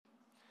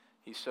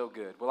He's so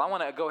good. Well, I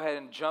want to go ahead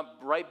and jump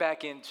right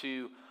back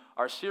into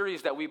our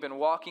series that we've been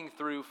walking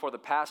through for the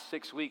past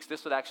 6 weeks.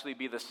 This would actually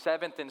be the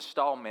 7th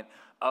installment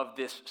of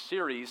this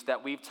series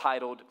that we've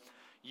titled,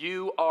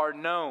 You Are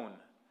Known.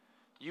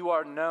 You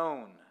are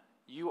known.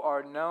 You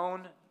are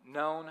known,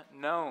 known,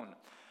 known.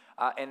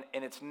 And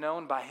it's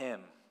known by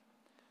Him.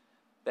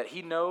 That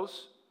He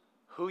knows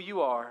who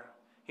you are.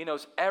 He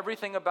knows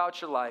everything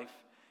about your life.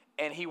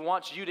 And He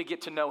wants you to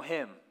get to know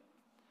Him.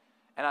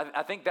 And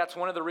I think that's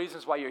one of the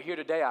reasons why you're here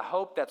today. I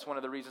hope that's one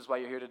of the reasons why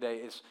you're here today,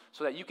 is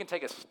so that you can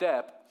take a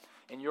step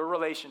in your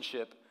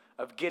relationship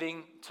of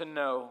getting to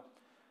know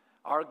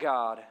our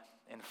God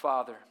and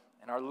Father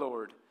and our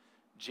Lord,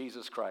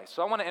 Jesus Christ.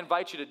 So I want to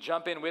invite you to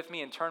jump in with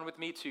me and turn with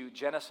me to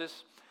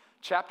Genesis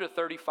chapter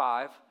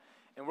 35.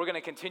 And we're going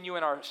to continue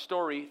in our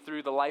story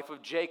through the life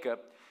of Jacob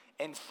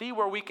and see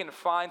where we can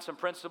find some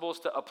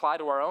principles to apply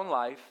to our own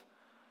life,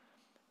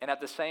 and at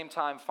the same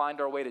time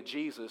find our way to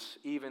Jesus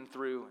even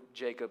through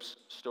Jacob's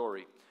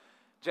story.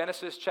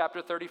 Genesis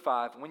chapter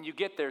 35. When you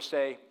get there,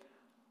 say,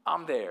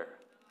 I'm there.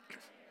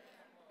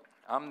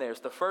 I'm there.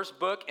 It's the first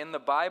book in the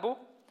Bible,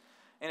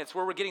 and it's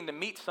where we're getting to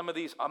meet some of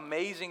these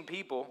amazing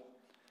people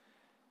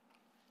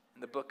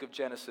in the book of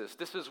Genesis.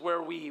 This is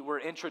where we were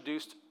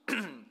introduced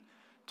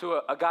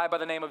to a guy by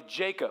the name of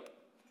Jacob.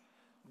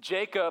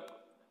 Jacob,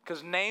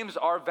 because names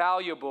are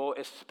valuable,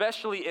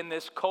 especially in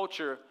this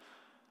culture.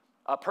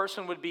 A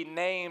person would be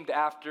named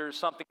after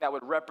something that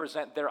would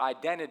represent their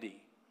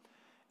identity.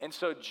 And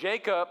so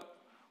Jacob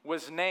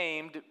was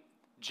named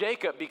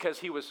Jacob because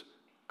he was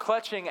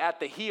clutching at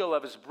the heel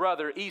of his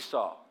brother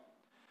Esau.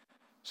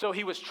 So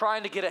he was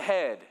trying to get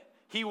ahead.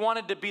 He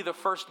wanted to be the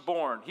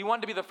firstborn. He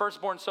wanted to be the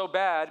firstborn so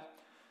bad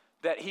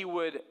that he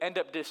would end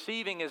up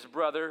deceiving his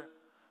brother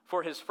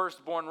for his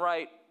firstborn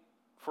right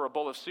for a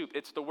bowl of soup.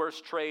 It's the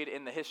worst trade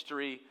in the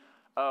history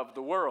of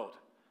the world.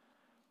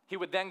 He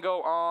would then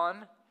go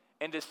on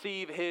and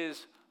deceive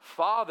his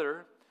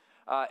father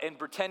and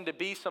pretend to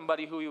be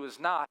somebody who he was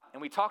not.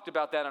 And we talked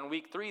about that on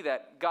week 3,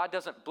 that God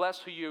doesn't bless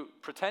who you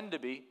pretend to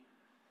be.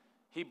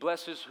 He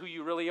blesses who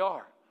you really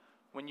are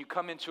when you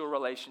come into a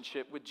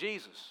relationship with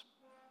Jesus.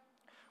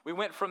 We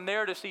went from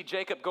there to see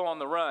Jacob go on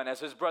the run as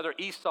his brother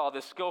Esau,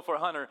 this skillful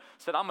hunter,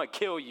 said, I'm going to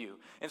kill you.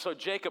 And so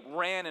Jacob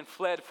ran and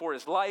fled for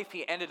his life.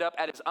 He ended up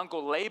at his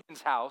uncle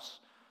Laban's house.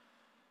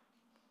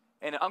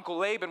 And Uncle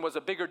Laban was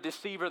a bigger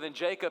deceiver than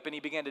Jacob, and he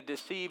began to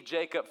deceive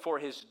Jacob for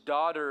his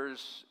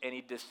daughters, and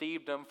he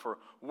deceived him for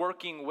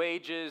working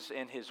wages,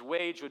 and his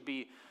wage would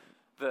be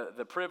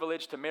the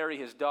privilege to marry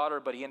his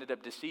daughter, but he ended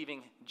up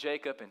deceiving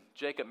Jacob, and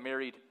Jacob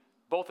married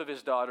both of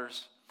his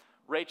daughters,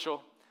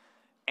 Rachel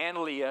and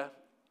Leah,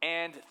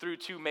 and threw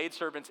 2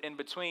 maidservants in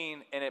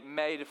between, and it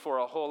made for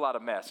a whole lot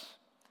of mess.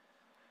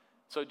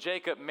 So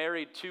Jacob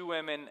married 2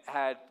 women,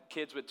 had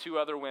kids with 2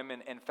 other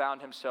women, and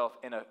found himself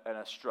in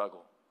a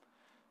struggle.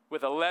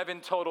 With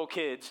 11 total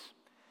kids,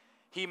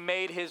 he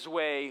made his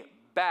way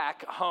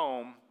back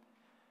home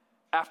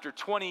after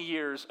 20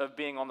 years of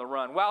being on the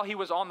run. While he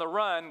was on the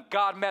run,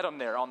 God met him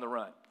there on the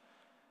run.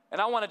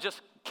 And I want to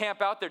just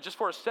camp out there just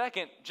for a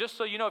second, just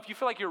so you know, if you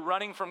feel like you're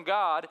running from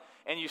God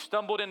and you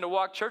stumbled into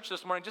Walk Church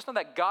this morning, just know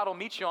that God will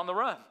meet you on the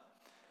run.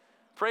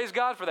 Praise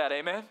God for that,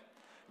 amen?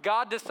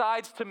 God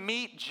decides to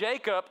meet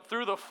Jacob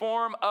through the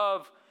form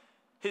of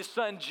his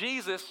son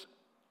Jesus,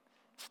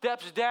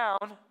 steps down,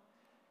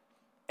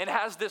 and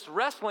has this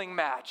wrestling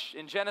match.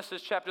 In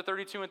Genesis chapter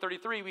 32 and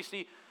 33, we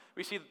see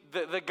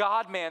the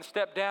God-man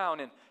step down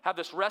and have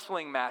this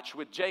wrestling match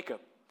with Jacob.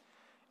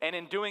 And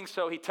in doing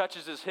so, he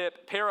touches his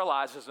hip,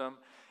 paralyzes him,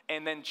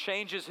 and then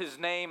changes his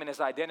name and his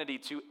identity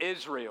to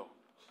Israel.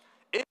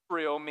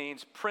 Israel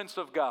means Prince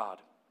of God.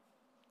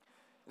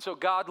 And so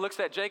God looks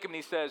at Jacob and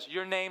he says,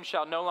 your name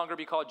shall no longer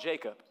be called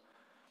Jacob.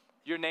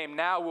 Your name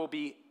now will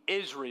be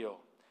Israel,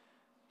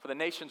 for the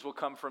nations will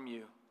come from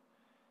you.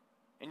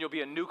 And you'll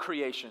be a new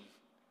creation.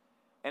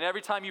 And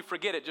every time you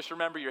forget it, just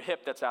remember your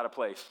hip that's out of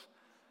place.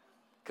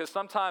 Because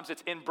sometimes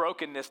it's in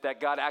brokenness that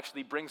God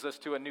actually brings us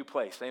to a new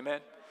place. Amen?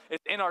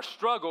 It's in our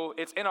struggle,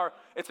 it's in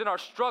our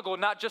struggle,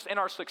 not just in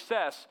our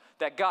success,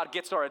 that God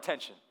gets our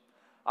attention.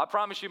 I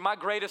promise you, my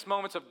greatest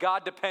moments of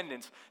God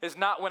dependence is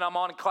not when I'm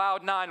on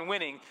cloud 9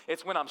 winning.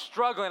 It's when I'm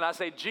struggling. I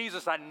say,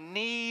 Jesus, I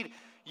need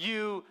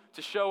you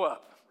to show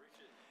up.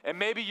 And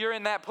maybe you're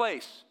in that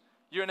place.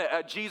 You're in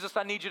a Jesus,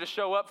 I need you to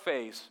show up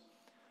phase.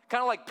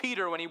 Kind of like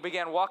Peter when he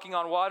began walking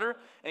on water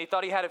and he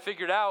thought he had it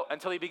figured out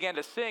until he began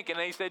to sink. And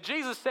then he said,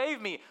 Jesus,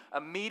 save me.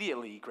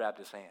 Immediately he grabbed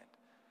his hand.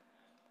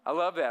 I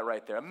love that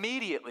right there.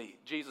 Immediately,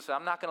 Jesus said,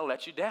 I'm not going to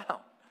let you down,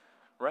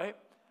 right?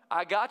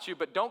 I got you,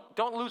 but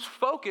don't lose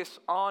focus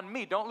on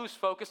me. Don't lose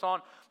focus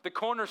on the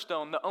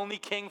cornerstone, the only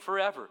king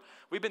forever.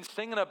 We've been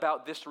singing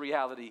about this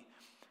reality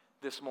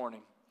this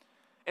morning.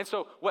 And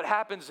so what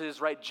happens is,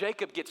 right,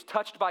 Jacob gets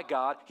touched by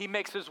God. He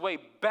makes his way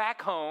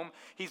back home.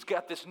 He's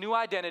got this new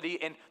identity.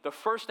 And the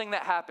first thing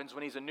that happens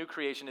when he's a new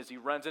creation is he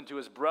runs into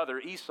his brother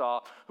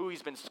Esau, who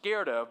he's been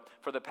scared of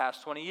for the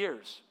past 20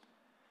 years.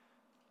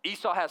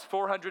 Esau has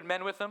 400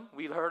 men with him.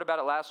 We heard about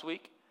it last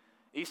week.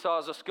 Esau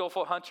is a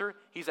skillful hunter.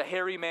 He's a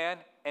hairy man,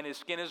 and his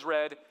skin is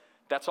red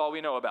That's all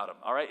we know about him,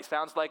 all right? He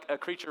sounds like a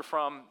creature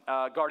from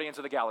Guardians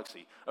of the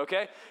Galaxy,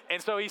 okay?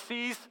 And so he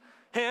sees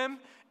him,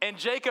 and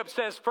Jacob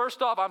says,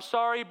 first off, I'm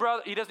sorry,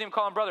 brother. He doesn't even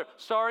call him brother.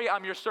 Sorry,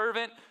 I'm your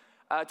servant.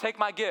 Take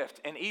my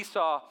gift. And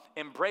Esau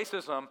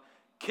embraces him,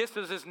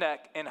 kisses his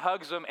neck, and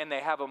hugs him, and they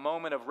have a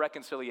moment of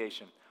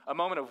reconciliation, a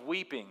moment of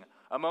weeping,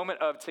 a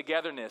moment of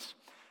togetherness.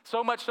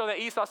 So much so that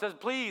Esau says,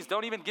 please,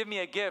 don't even give me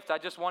a gift. I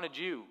just wanted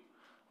you.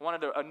 I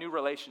wanted a new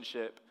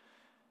relationship.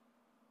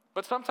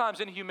 But sometimes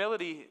in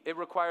humility, it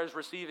requires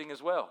receiving as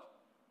well.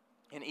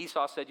 And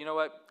Esau said, you know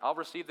what? I'll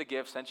receive the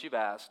gift since you've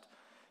asked.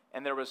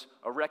 And there was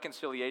a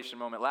reconciliation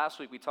moment. Last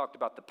week, we talked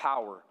about the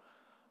power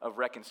of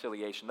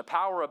reconciliation. The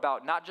power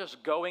about not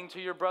just going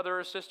to your brother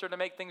or sister to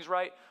make things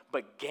right,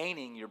 but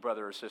gaining your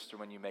brother or sister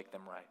when you make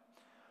them right.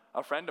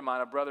 A friend of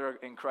mine, a brother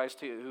in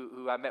Christ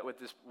who I met with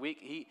this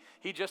week,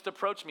 he just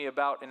approached me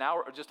about an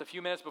hour, just a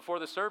few minutes before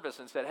the service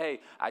and said,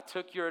 hey, I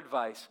took your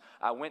advice.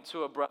 I went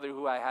to a brother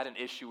who I had an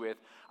issue with.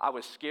 I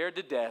was scared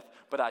to death,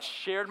 but I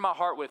shared my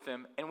heart with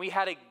him, and we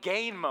had a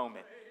gain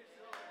moment.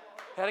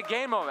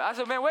 I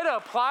said, man, way to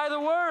apply the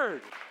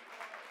word.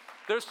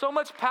 There's so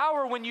much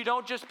power when you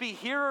don't just be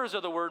hearers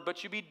of the word,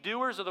 but you be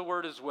doers of the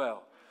word as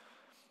well.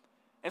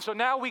 And so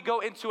now we go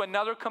into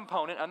another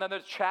component, another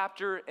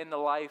chapter in the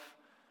life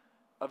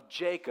of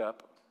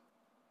Jacob,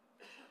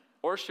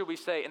 or should we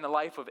say in the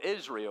life of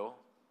Israel,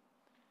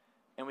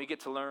 and we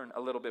get to learn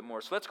a little bit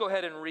more. So let's go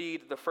ahead and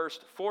read the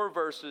first 4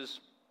 verses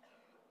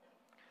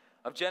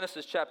of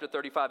Genesis chapter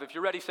 35. If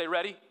you're ready, say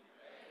ready.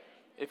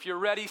 If you're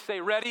ready,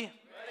 say ready.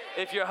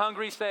 If you're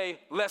hungry, say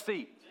let's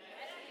eat.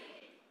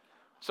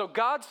 So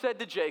God said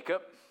to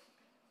Jacob,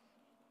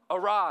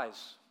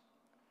 arise,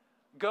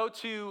 go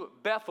to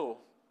Bethel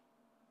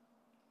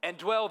and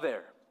dwell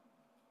there.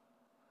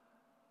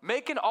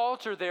 Make an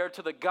altar there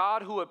to the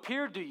God who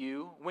appeared to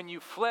you when you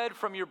fled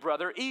from your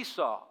brother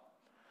Esau.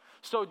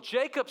 So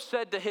Jacob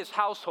said to his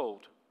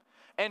household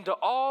and to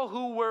all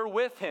who were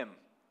with him,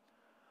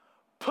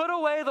 put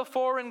away the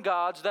foreign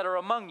gods that are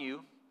among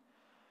you,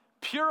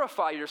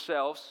 purify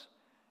yourselves,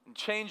 and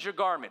change your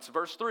garments.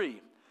 Verse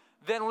 3,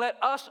 then let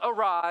us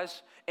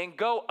arise and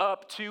go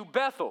up to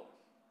Bethel,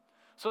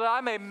 so that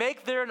I may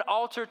make there an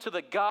altar to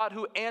the God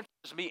who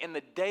answers me in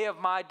the day of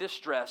my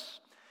distress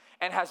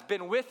and has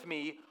been with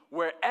me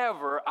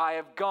wherever I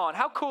have gone.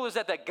 How cool is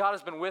that God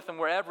has been with him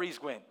wherever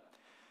he's went?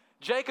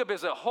 Jacob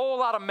is a whole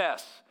lot of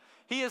mess.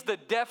 He is the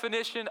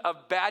definition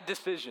of bad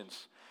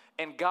decisions,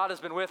 and God has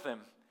been with him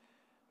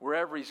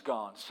wherever he's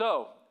gone.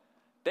 So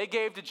they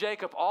gave to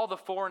Jacob all the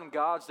foreign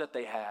gods that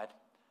they had,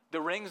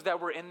 the rings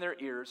that were in their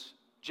ears.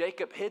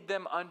 Jacob hid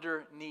them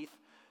underneath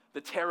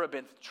the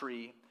terebinth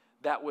tree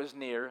that was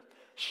near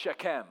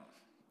Shechem.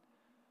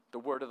 The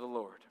word of the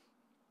Lord.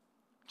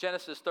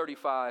 Genesis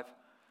 35,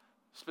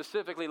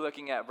 specifically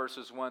looking at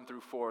verses 1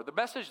 through 4. The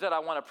message that I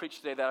want to preach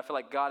today that I feel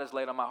like God has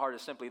laid on my heart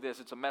is simply this.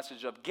 It's a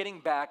message of getting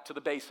back to the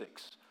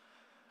basics.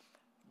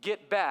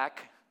 Get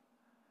back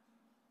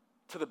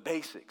to the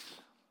basics.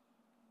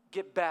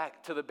 Get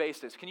back to the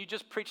basics. Can you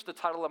just preach the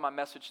title of my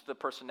message to the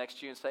person next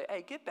to you and say,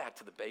 hey, get back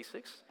to the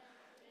basics.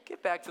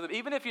 Get back to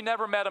even if you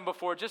never met him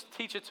before, just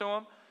teach it to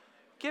him.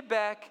 Get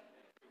back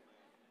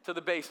to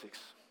the basics.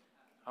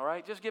 All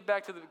right, just get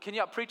back to can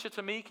you preach it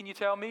to me? Can you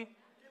tell me?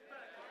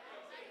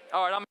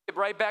 All right, I'm going to get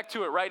right back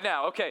to it right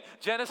now. Okay,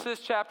 Genesis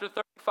chapter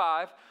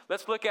 35.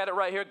 Let's look at it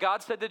right here.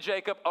 God said to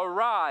Jacob,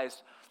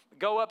 arise,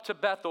 go up to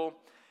Bethel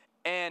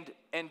and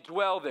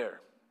dwell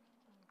there.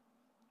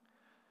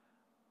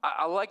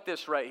 I like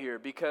this right here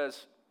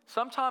because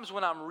sometimes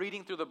when I'm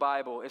reading through the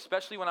Bible,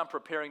 especially when I'm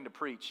preparing to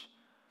preach,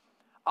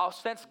 I'll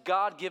sense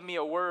God give me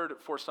a word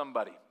for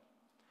somebody.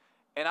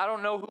 And I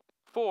don't know who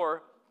it's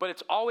for, but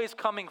it's always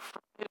coming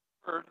from his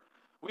word.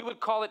 We would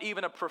call it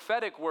even a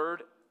prophetic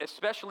word,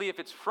 especially if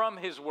it's from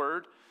his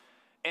word.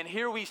 And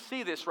here we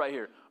see this right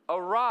here.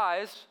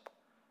 Arise,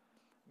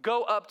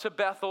 go up to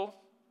Bethel,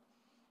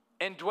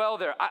 and dwell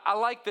there. I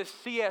like the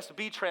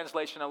CSB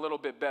translation a little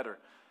bit better.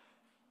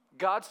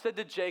 God said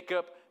to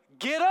Jacob,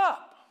 get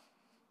up,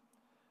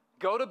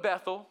 go to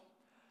Bethel,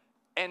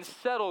 and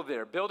settle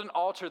there. Build an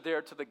altar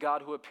there to the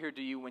God who appeared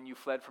to you when you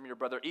fled from your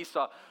brother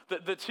Esau.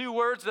 The 2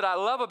 words that I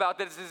love about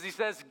this is he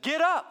says, get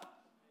up.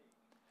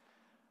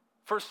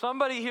 For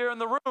somebody here in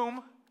the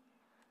room,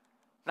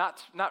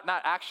 not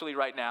actually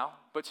right now,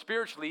 but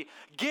spiritually,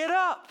 get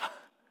up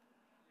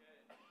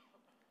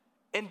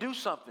and do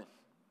something.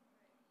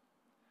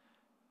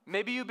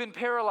 Maybe you've been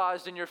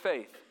paralyzed in your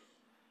faith.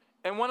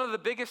 And one of the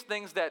biggest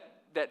things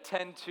that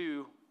tend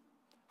to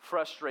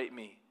frustrate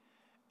me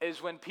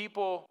is when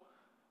people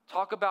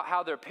talk about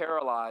how they're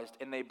paralyzed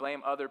and they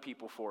blame other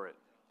people for it.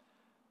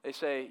 They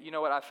say, you know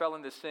what, I fell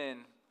into sin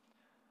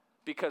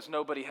because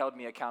nobody held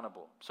me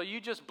accountable. So you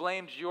just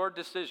blamed your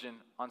decision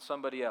on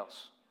somebody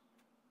else.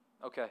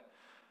 Okay.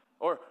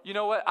 Or, you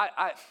know what,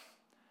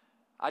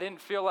 I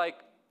didn't feel like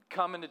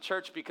coming to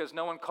church because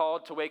no one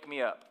called to wake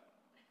me up.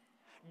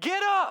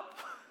 Get up!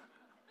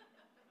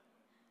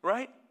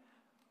 Right?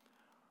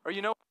 Or,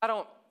 you know, I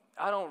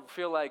don't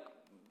feel like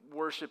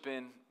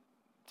worshiping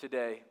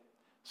today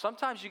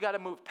Sometimes you got to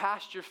move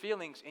past your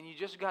feelings and you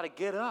just got to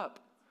get up.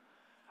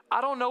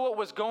 I don't know what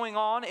was going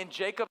on in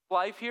Jacob's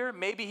life here.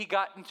 Maybe he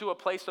got into a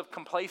place of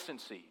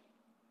complacency.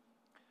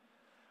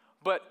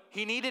 But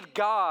he needed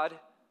God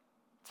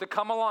to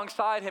come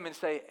alongside him and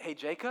say, hey,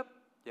 Jacob,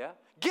 yeah,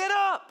 get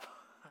up.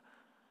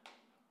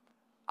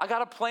 I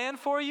got a plan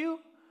for you.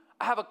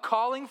 I have a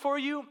calling for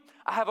you.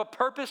 I have a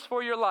purpose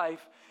for your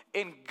life.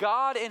 And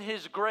God in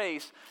his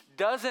grace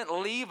doesn't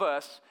leave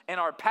us in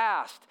our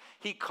past.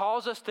 He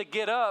calls us to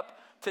get up,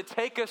 to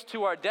take us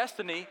to our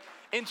destiny,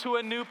 into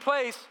a new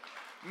place.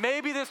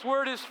 Maybe this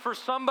word is for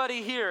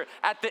somebody here.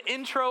 At the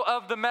intro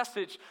of the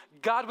message,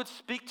 God would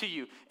speak to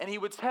you and he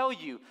would tell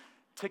you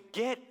to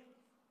get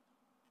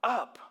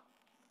up.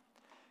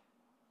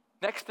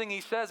 Next thing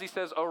he says,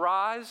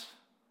 arise,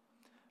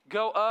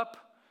 go up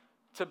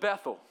to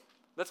Bethel.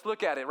 Let's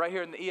look at it right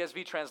here in the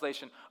ESV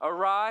translation.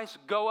 Arise,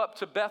 go up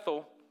to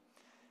Bethel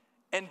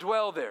and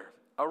dwell there.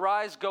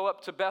 Arise, go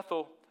up to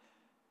Bethel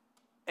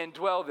and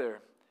dwell there.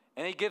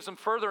 And he gives them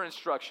further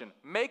instruction.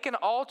 Make an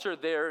altar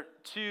there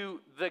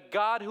to the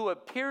God who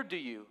appeared to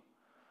you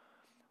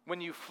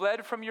when you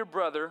fled from your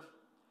brother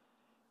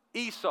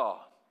Esau.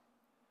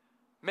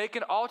 Make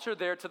an altar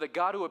there to the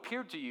God who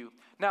appeared to you.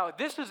 Now,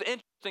 this is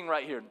interesting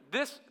right here.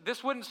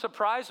 This wouldn't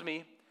surprise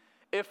me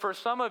if for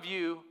some of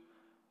you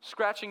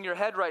scratching your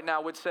head right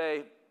now would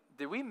say,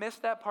 did we miss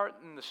that part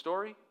in the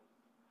story?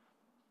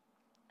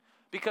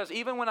 Because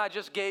even when I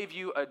just gave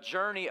you a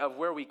journey of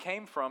where we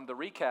came from, the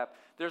recap,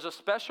 there's a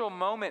special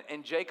moment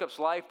in Jacob's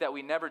life that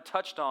we never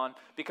touched on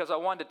because I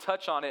wanted to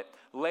touch on it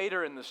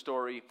later in the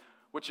story,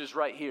 which is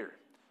right here.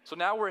 So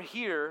now we're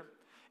here.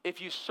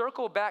 If you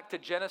circle back to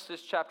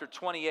Genesis chapter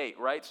 28,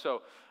 right?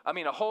 So,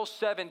 a whole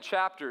 7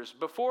 chapters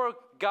before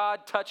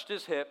God touched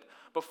his hip,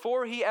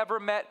 before he ever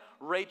met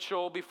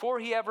Rachel, before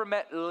he ever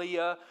met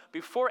Leah,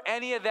 before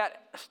any of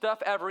that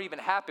stuff ever even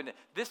happened.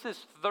 This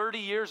is 30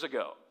 years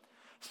ago.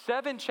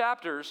 7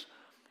 chapters,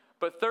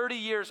 but 30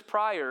 years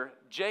prior,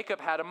 Jacob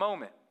had a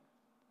moment.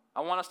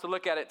 I want us to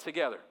look at it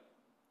together.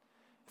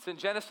 It's in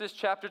Genesis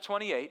chapter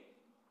 28.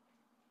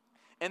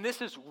 And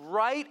this is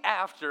right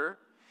after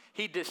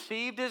he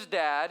deceived his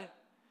dad.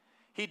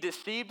 He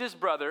deceived his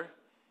brother.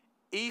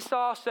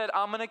 Esau said,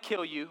 I'm going to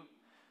kill you.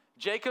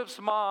 Jacob's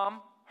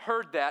mom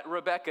heard that,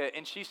 Rebekah,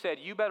 and she said,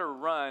 you better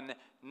run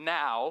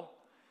now.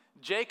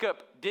 Jacob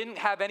didn't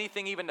have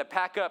anything even to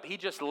pack up. He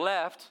just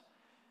left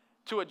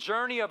to a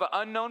journey of an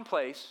unknown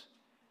place,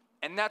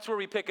 and that's where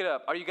we pick it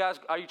up. Are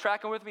you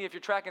tracking with me? If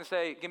you're tracking,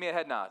 say, give me a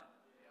head nod.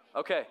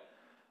 Okay,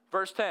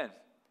 verse 10.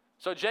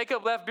 So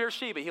Jacob left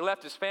Beersheba. He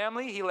left his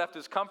family, he left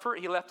his comfort,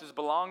 he left his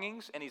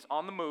belongings, and he's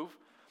on the move.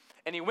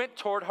 And he went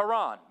toward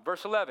Haran.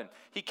 Verse 11.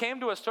 He came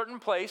to a certain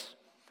place,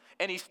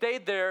 and he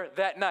stayed there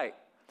that night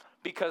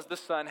because the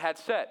sun had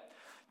set.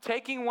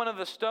 Taking one of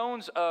the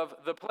stones of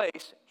the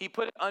place, he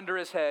put it under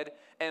his head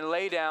and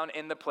lay down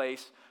in the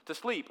place to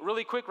sleep.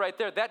 Really quick right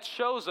there, that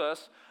shows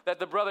us that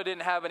the brother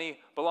didn't have any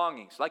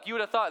belongings. Like you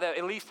would have thought that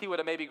at least he would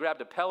have maybe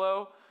grabbed a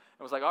pillow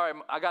and was like, all right,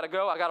 I got to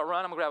go, I got to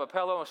run, I'm going to grab a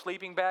pillow, a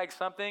sleeping bag,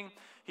 something.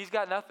 He's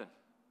got nothing.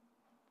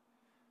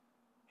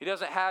 He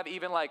doesn't have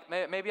even like,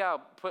 maybe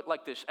I'll put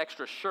like this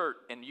extra shirt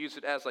and use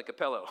it as like a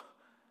pillow.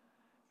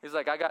 He's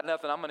like, I got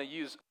nothing, I'm going to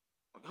use.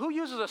 Who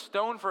uses a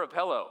stone for a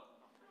pillow?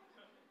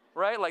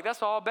 Right? Like,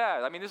 that's all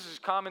bad. This is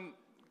common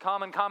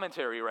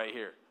commentary right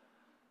here.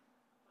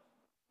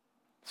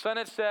 Sun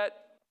had set.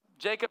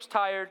 Jacob's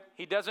tired.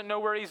 He doesn't know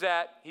where he's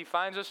at. He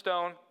finds a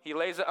stone. He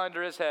lays it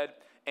under his head,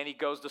 and he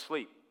goes to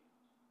sleep.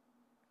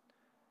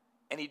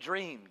 And he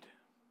dreamed.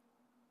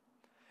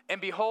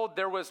 And behold,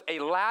 there was a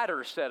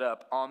ladder set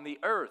up on the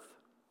earth.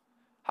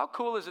 How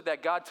cool is it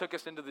that God took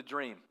us into the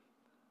dream?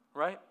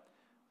 Right?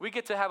 We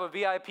get to have a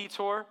VIP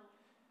tour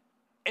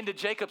into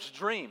Jacob's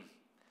dream.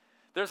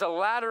 There's a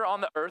ladder on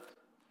the earth,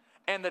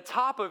 and the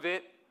top of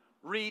it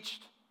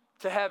reached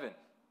to heaven.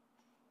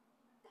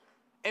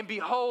 And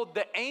behold,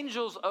 the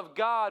angels of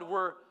God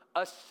were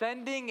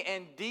ascending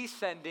and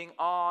descending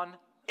on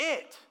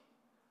it.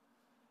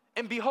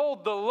 And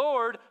behold, the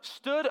Lord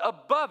stood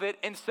above it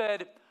and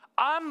said,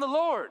 I'm the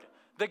Lord,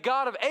 the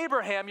God of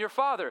Abraham, your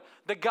father,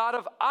 the God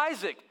of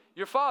Isaac,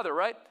 your father,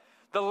 right?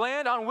 The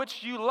land on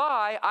which you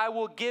lie, I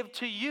will give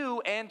to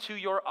you and to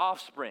your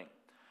offspring.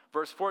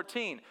 Verse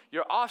 14,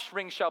 your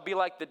offspring shall be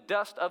like the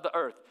dust of the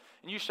earth,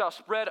 and you shall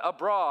spread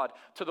abroad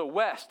to the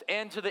west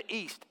and to the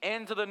east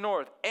and to the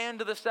north and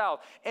to the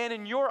south, and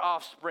in your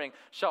offspring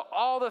shall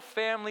all the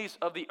families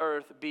of the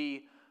earth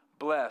be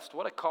blessed.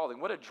 What a calling,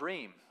 what a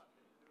dream.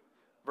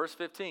 Verse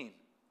 15,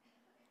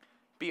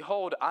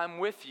 behold, I'm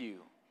with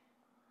you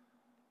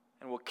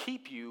and will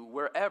keep you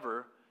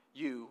wherever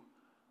you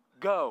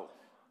go.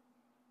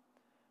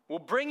 Will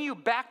bring you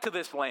back to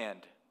this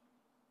land.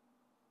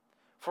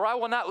 For I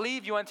will not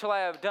leave you until I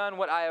have done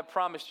what I have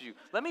promised you.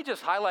 Let me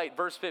just highlight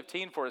verse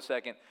 15 for a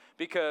second,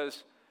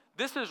 because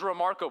this is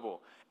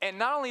remarkable. And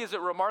not only is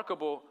it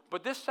remarkable,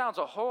 but this sounds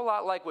a whole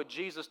lot like what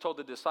Jesus told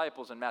the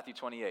disciples in Matthew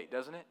 28,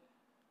 doesn't it?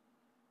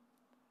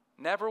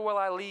 Never will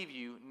I leave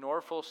you,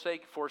 nor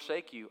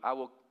forsake you.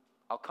 I'll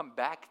come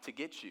back to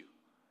get you.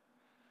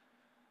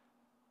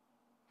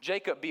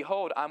 Jacob,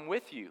 behold, I'm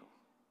with you.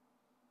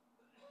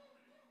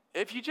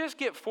 If you just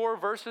get 4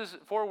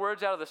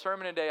 words out of the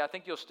sermon today, I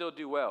think you'll still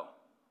do well.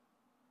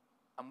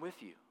 I'm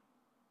with you.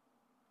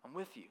 I'm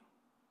with you.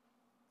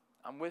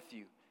 I'm with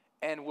you.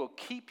 And will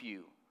keep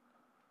you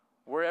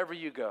wherever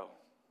you go.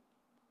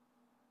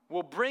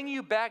 Will bring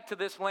you back to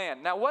this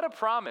land. Now, what a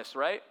promise,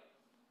 right?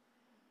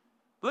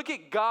 Look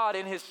at God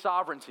in his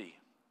sovereignty.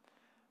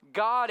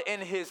 God in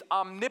his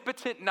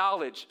omnipotent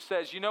knowledge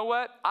says, you know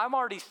what? I'm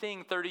already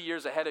seeing 30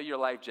 years ahead of your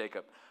life,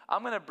 Jacob.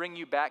 I'm going to bring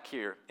you back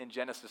here in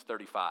Genesis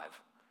 35.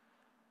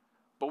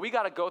 But we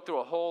got to go through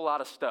a whole lot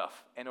of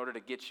stuff in order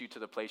to get you to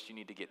the place you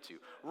need to get to.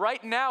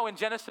 Right now in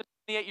Genesis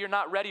 28, you're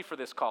not ready for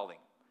this calling.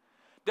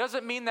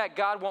 Doesn't mean that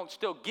God won't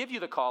still give you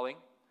the calling.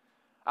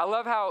 I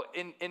love how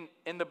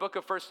in the book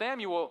of 1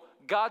 Samuel,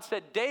 God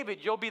said, David,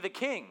 you'll be the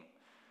king.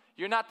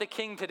 You're not the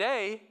king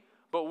today,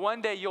 but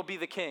one day you'll be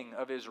the king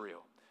of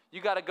Israel.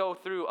 You got to go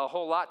through a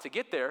whole lot to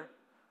get there,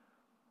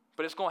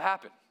 but it's going to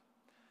happen.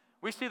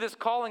 We see this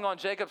calling on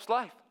Jacob's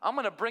life. I'm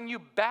going to bring you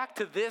back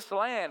to this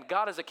land.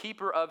 God is a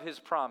keeper of his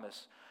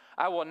promise.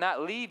 I will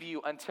not leave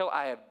you until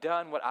I have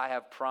done what I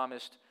have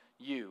promised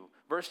you.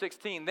 Verse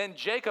 16, then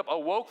Jacob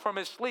awoke from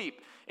his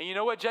sleep. And you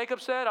know what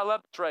Jacob said? I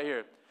love this right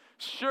here.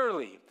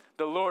 Surely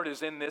the Lord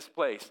is in this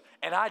place,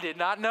 and I did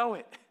not know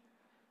it.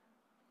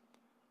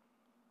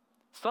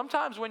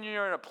 Sometimes when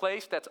you're in a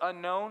place that's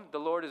unknown, the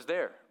Lord is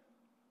there.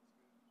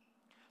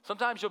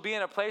 Sometimes you'll be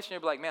in a place and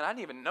you'll be like, man, I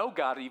didn't even know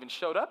God even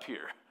showed up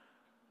here.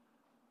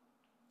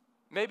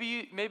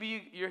 Maybe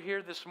you're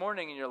here this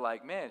morning and you're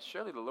like, man,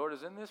 surely the Lord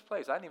is in this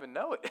place. I didn't even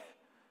know it.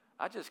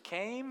 I just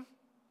came.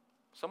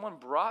 Someone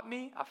brought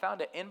me. I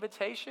found an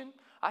invitation.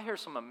 I hear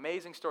some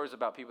amazing stories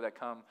about people that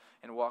come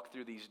and walk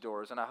through these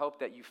doors. And I hope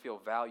that you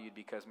feel valued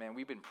because, man,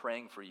 we've been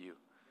praying for you.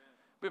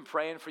 We've been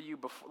praying for you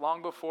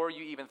long before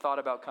you even thought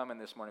about coming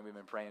this morning. We've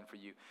been praying for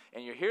you.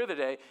 And you're here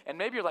today, and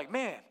maybe you're like,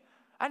 man,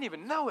 I didn't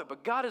even know it,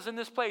 but God is in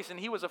this place. And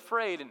he was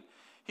afraid, and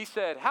he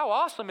said, how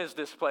awesome is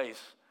this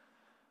place?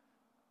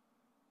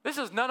 This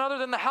is none other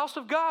than the house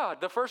of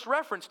God, the first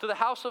reference to the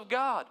house of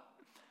God.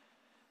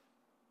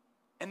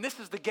 And this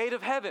is the gate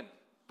of heaven.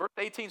 Verse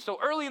 18, so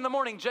early in the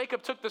morning,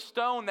 Jacob took the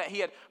stone that he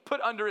had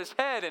put under his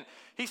head, and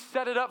he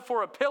set it up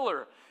for a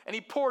pillar, and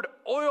he poured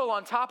oil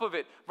on top of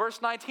it. Verse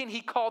 19,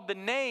 he called the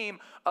name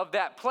of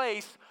that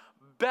place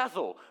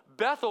Bethel.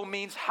 Bethel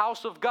means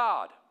house of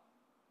God.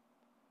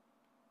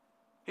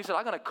 He said,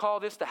 I'm going to call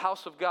this the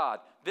house of God.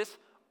 This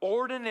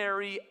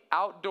ordinary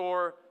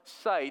outdoor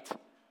site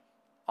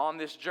on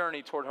this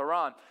journey toward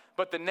Haran.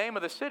 But the name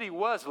of the city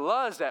was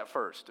Luz at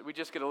first. We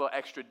just get a little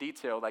extra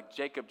detail, like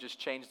Jacob just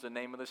changed the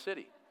name of the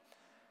city.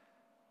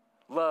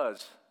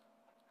 Luz.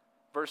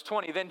 Verse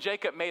 20, then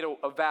Jacob made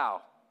a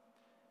vow,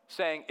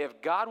 saying,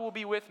 if God will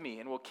be with me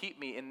and will keep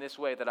me in this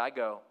way that I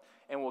go,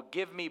 and will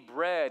give me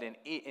bread and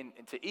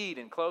to eat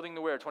and clothing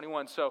to wear,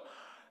 21, so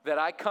that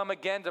I come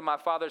again to my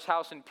father's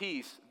house in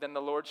peace, then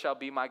the Lord shall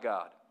be my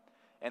God.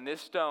 And this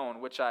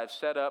stone which I have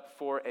set up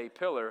for a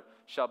pillar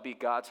shall be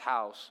God's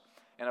house.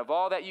 And of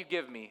all that you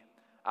give me,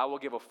 I will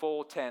give a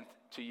full tenth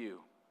to you.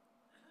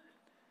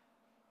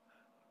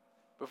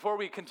 Before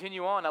we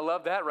continue on, I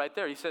love that right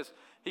there. He says,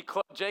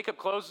 Jacob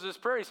closes his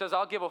prayer. He says,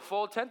 I'll give a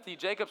full tenth to you.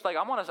 Jacob's like,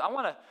 I want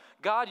to,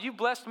 God, you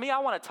blessed me. I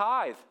want to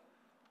tithe.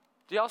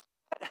 Do y'all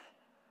see that?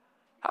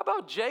 How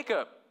about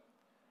Jacob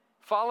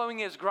following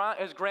his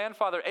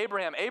grandfather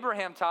Abraham?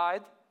 Abraham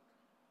tithed.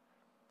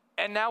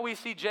 And now we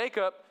see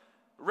Jacob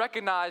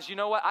recognize, you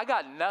know what? I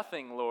got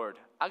nothing, Lord.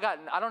 I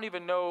don't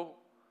even know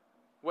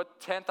what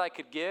tenth I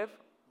could give,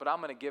 but I'm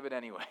going to give it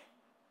anyway.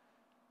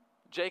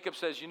 Jacob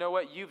says, you know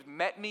what? You've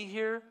met me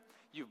here.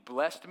 You've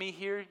blessed me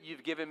here.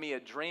 You've given me a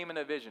dream and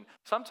a vision.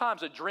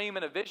 Sometimes a dream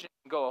and a vision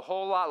can go a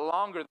whole lot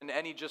longer than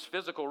any just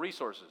physical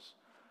resources.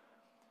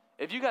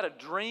 If you got a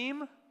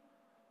dream,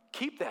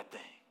 keep that thing.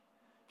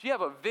 If you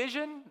have a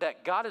vision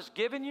that God has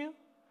given you,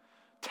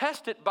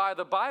 test it by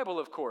the Bible,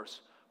 of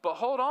course, but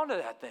hold on to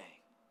that thing.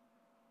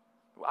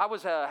 I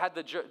had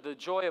the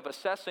joy of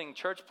assessing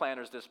church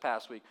planners this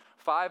past week.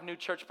 5 new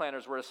church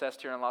planners were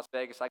assessed here in Las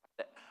Vegas. I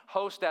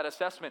host that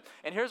assessment.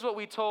 And here's what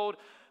we told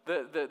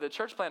the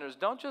church planners.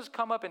 Don't just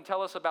come up and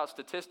tell us about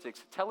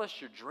statistics. Tell us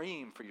your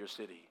dream for your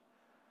city.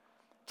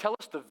 Tell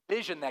us the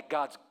vision that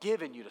God's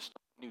given you to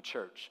start a new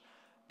church.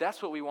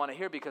 That's what we want to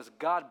hear because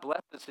God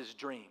blesses his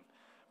dream,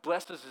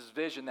 blesses his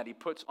vision that he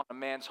puts on a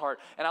man's heart.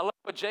 And I love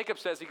what Jacob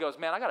says. He goes,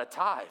 man, I got to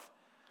tithe.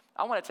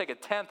 I want to take a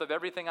tenth of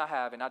everything I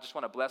have, and I just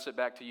want to bless it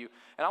back to you.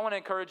 And I want to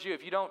encourage you,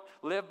 if you don't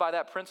live by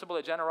that principle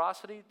of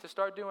generosity, to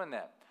start doing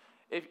that.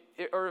 If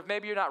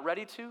maybe you're not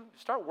ready to,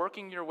 start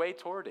working your way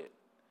toward it.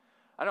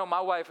 I know my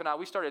wife and I,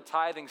 we started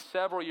tithing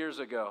several years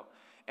ago,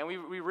 and we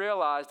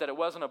realized that it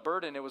wasn't a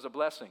burden, it was a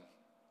blessing.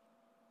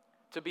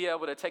 To be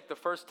able to take the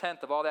first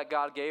tenth of all that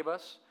God gave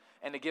us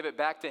and to give it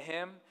back to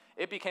him,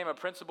 it became a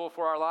principle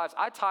for our lives.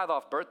 I tithe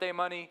off birthday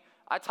money.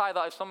 I tithe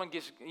if someone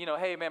gets,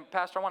 hey, man,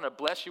 Pastor, I want to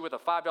bless you with a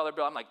 $5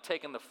 bill. I'm like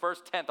taking the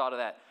first tenth out of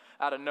that,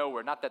 out of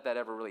nowhere. Not that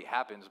ever really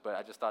happens, but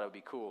I just thought it would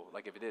be cool,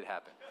 like if it did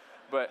happen.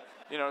 But,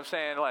 you know what I'm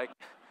saying? Like,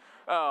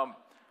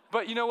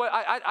 But you know what?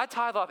 I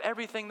tithe off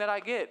everything that I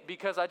get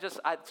because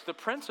it's the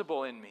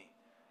principle in me.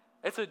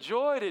 It's a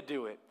joy to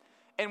do it.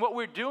 And what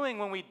we're doing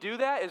when we do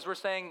that is we're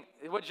saying,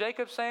 what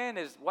Jacob's saying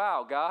is,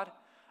 wow, God,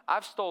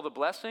 I've stole the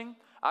blessing.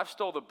 I've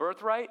stole the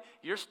birthright.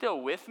 You're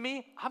still with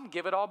me. I'm going to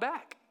give it all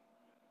back.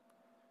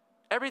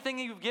 Everything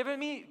you've given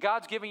me,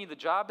 God's giving you the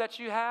job that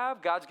you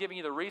have. God's giving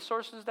you the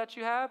resources that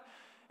you have.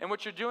 And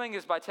what you're doing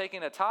is by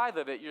taking a tithe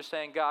of it, you're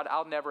saying, God,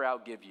 I'll never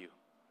outgive you.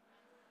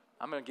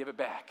 I'm going to give it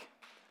back.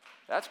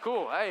 That's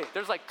cool. Hey,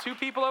 there's like 2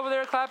 people over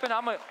there clapping.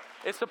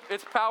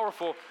 It's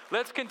powerful.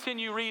 Let's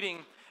continue reading,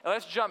 and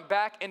let's jump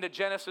back into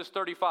Genesis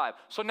 35.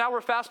 So now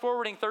we're fast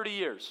forwarding 30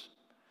 years.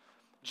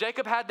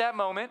 Jacob had that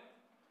moment.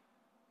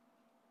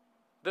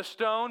 The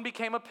stone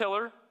became a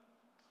pillar.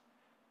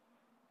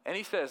 And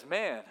he says,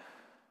 man,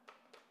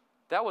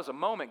 that was a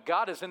moment.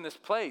 God is in this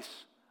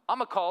place. I'm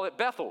going to call it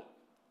Bethel.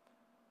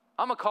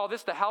 I'm going to call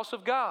this the house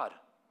of God.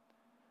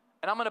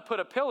 And I'm going to put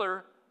a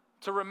pillar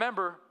to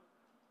remember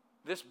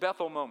this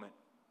Bethel moment.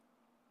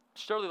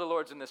 Surely the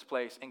Lord's in this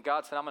place. And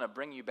God said, I'm going to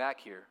bring you back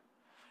here.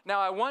 Now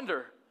I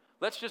wonder,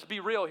 let's just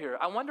be real here.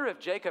 I wonder if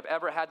Jacob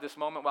ever had this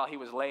moment while he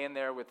was laying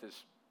there with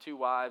his 2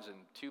 wives and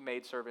 2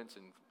 maidservants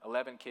and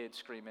 11 kids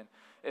screaming.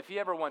 If he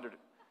ever wondered,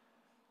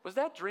 was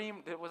I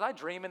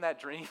dreaming that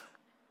dream?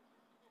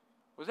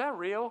 Was that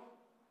real?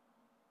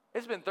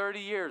 It's been 30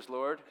 years,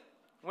 Lord.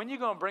 When are you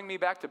going to bring me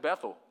back to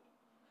Bethel?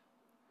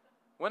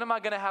 When am I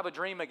going to have a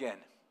dream again?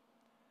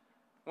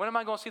 When am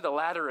I going to see the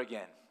ladder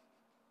again?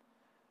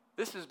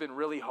 This has been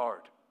really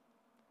hard.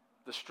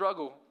 The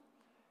struggle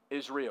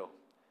is real.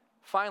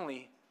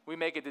 Finally, we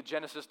make it to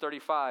Genesis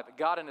 35.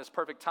 God in his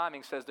perfect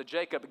timing says to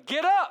Jacob,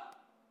 get up!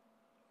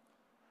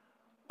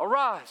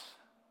 Arise,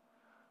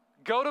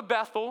 go to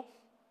Bethel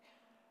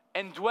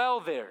and dwell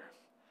there.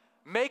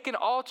 Make an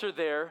altar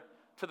there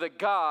to the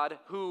God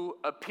who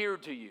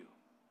appeared to you.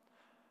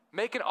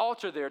 Make an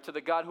altar there to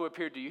the God who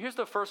appeared to you. Here's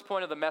the first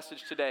point of the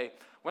message today.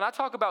 When I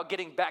talk about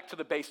getting back to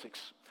the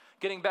basics,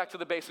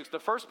 the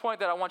first point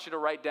that I want you to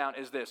write down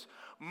is this: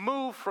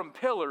 move from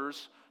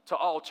pillars to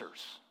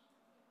altars.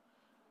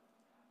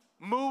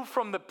 Move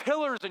from the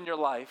pillars in your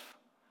life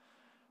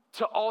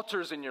to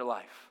altars in your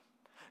life.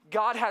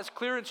 God has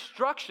clear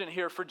instruction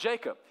here for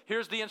Jacob.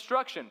 Here's the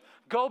instruction.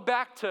 Go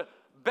back to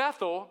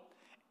Bethel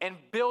and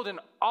build an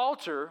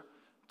altar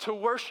to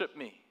worship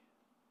me.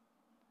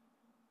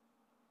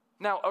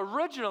 Now,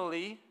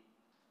 originally,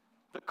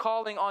 the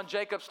calling on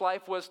Jacob's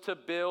life was to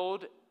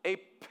build a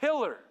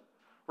pillar.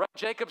 Right?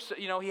 Jacob,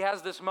 he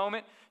has this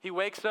moment. He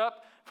wakes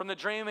up from the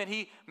dream and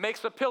he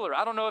makes a pillar.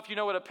 I don't know if you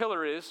know what a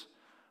pillar is,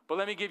 but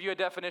let me give you a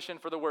definition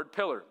for the word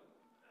pillar.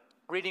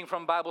 Reading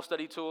from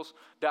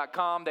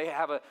BibleStudyTools.com, they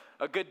have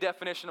a good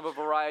definition of a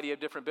variety of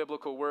different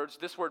biblical words.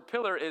 This word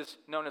pillar is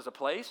known as a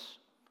place,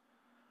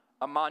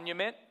 a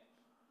monument,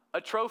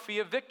 a trophy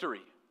of victory.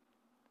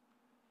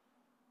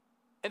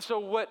 And so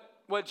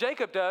what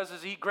Jacob does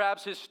is he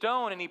grabs his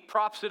stone and he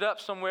props it up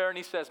somewhere and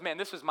he says, man,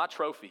 this is my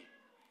trophy.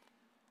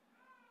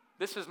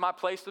 This is my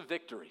place of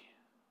victory.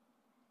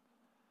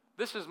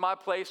 This is my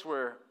place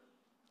where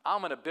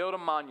I'm going to build a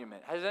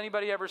monument. Has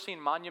anybody ever seen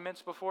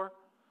monuments before?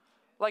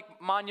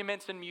 Like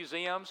monuments in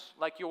museums,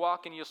 like you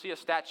walk and you'll see a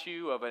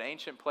statue of an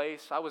ancient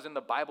place. I was in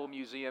the Bible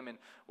Museum in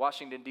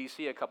Washington,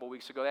 D.C. a couple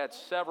weeks ago. They had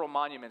several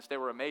monuments. They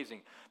were amazing.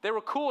 They were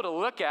cool to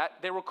look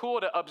at. They were cool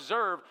to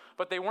observe,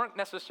 but they weren't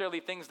necessarily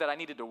things that I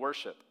needed to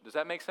worship. Does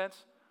that make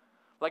sense?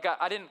 Like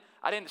I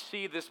didn't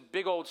see this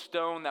big old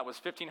stone that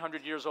was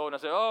 1,500 years old and I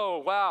said,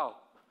 oh, wow,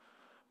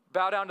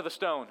 bow down to the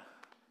stone.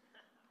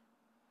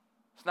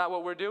 It's not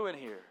what we're doing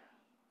here.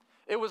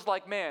 It was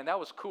like, man, that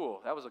was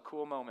cool. That was a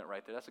cool moment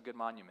right there. That's a good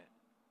monument.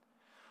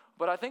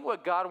 But I think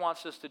what God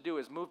wants us to do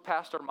is move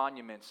past our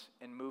monuments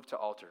and move to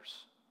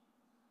altars.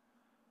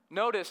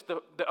 Notice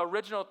the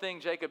original thing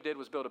Jacob did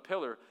was build a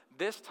pillar.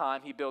 This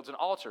time he builds an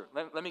altar.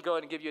 Let me go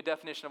ahead and give you a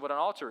definition of what an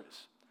altar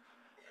is.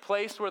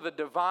 Place where the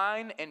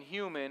divine and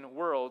human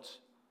worlds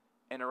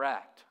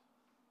interact.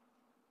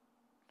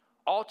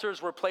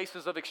 Altars were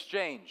places of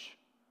exchange,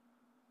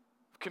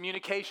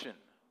 communication,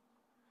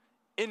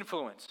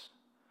 influence.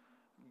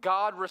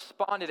 God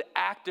responded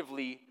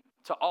actively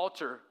to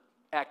altar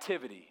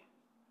activity.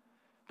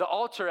 The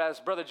altar,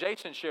 as Brother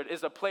Jason shared,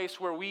 is a place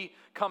where we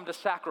come to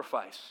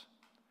sacrifice.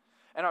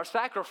 And our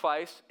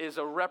sacrifice is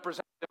a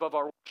representative of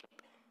our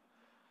worship.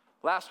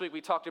 Last week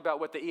we talked about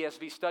what the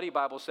ESV Study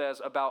Bible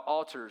says about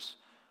altars.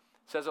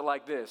 It says it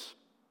like this.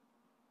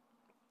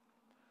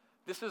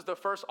 This is the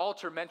first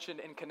altar mentioned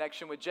in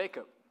connection with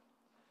Jacob.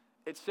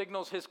 It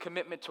signals his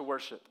commitment to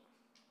worship.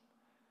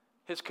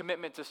 His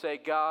commitment to say,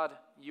 God,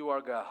 you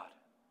are God.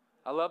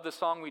 I love the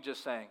song we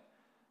just sang.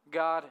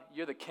 God,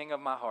 you're the king of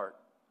my heart.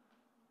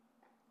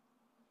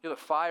 You're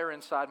the fire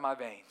inside my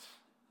veins.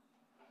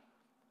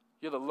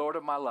 You're the Lord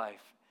of my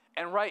life.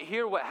 And right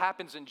here, what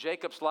happens in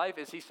Jacob's life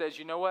is he says,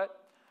 you know what?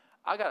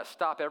 I got to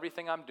stop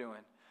everything I'm doing.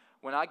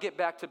 When I get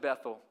back to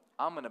Bethel,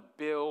 I'm going to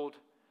build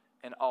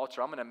an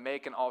altar. I'm going to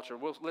make an altar.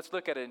 Let's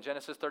look at it in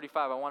Genesis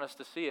 35. I want us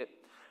to see it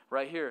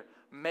right here.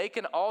 Make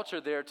an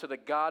altar there to the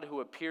God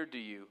who appeared to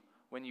you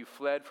when you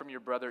fled from your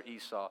brother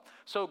Esau.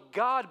 So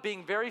God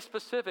being very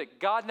specific,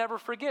 God never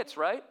forgets,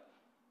 right?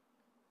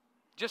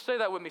 Just say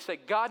that with me. Say,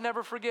 God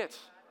never forgets.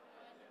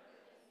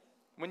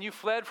 When you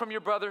fled from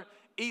your brother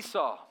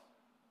Esau.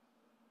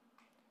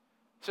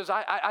 He says,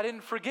 I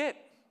didn't forget.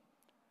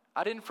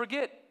 I didn't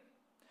forget.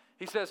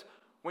 He says,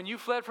 when you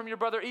fled from your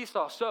brother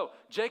Esau. So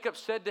Jacob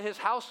said to his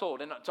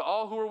household and to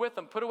all who were with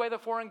him, put away the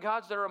foreign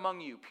gods that are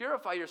among you.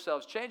 Purify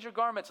yourselves, change your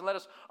garments, and let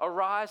us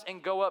arise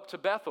and go up to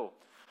Bethel,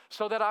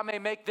 so that I may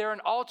make there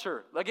an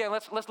altar. Again,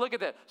 let's look at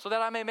that. So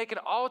that I may make an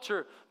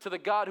altar to the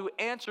God who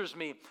answers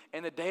me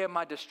in the day of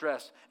my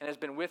distress and has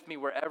been with me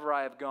wherever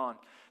I have gone.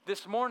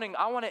 This morning,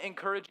 I want to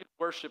encourage you to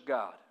worship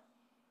God.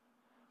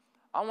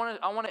 I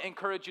want to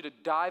encourage you to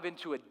dive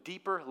into a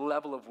deeper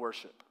level of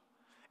worship.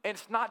 And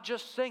it's not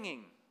just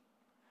singing.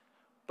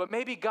 But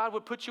maybe God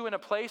would put you in a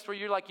place where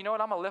you're like, you know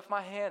what, I'm going to lift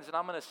my hands and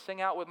I'm going to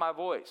sing out with my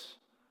voice.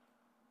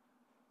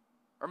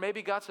 Or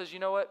maybe God says, you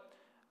know what,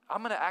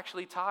 I'm going to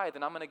actually tithe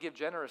and I'm going to give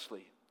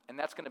generously. And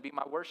that's going to be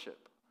my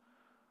worship.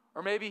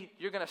 Or maybe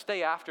you're going to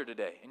stay after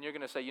today and you're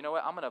going to say, you know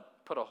what, I'm going to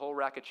put a whole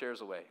rack of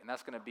chairs away. And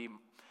that's going to be,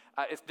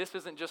 this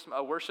isn't just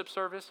a worship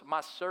service.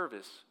 My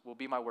service will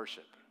be my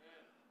worship.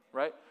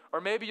 Right?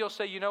 Or maybe you'll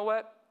say, you know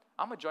what,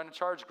 I'm going to join a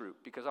charge group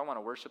because I want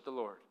to worship the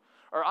Lord.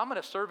 Or I'm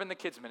going to serve in the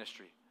kids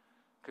ministry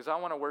because I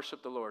want to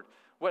worship the Lord.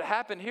 What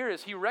happened here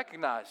is he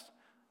recognized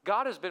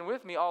God has been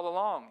with me all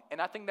along.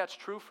 And I think that's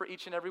true for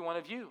each and every one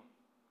of you.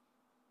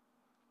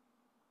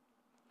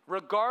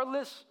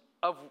 Regardless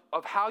of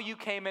how you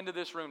came into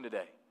this room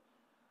today,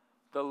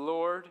 the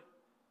Lord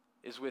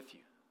is with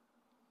you.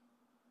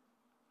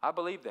 I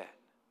believe that.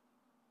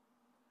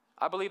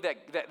 I believe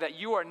that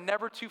you are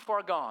never too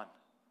far gone.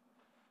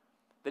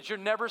 That you're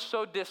never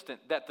so distant.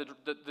 That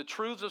the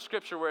truths of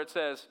Scripture where it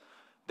says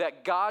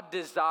that God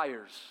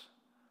desires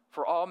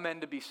for all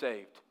men to be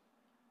saved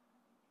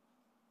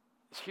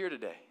is here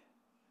today.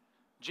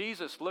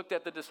 Jesus looked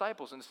at the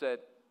disciples and said,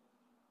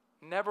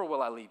 never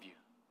will I leave you,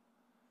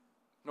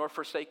 nor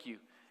forsake you.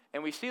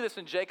 And we see this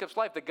in Jacob's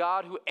life. The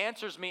God who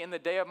answers me in the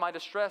day of my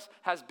distress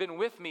has been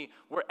with me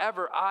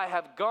wherever I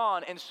have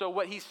gone. And so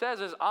what he says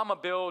is, I'm going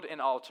to build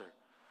an altar.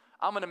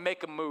 I'm going to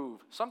make a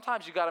move.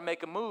 Sometimes you got to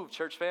make a move,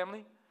 church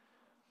family.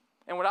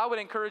 And what I would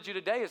encourage you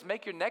today is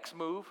make your next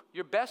move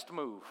your best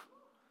move,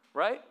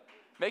 right?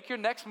 Make your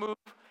next move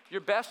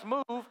your best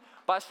move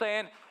by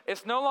saying,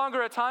 it's no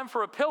longer a time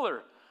for a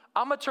pillar.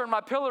 I'm going to turn my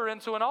pillar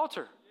into an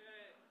altar.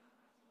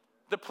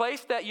 The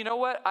place that, you know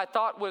what, I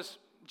thought was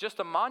just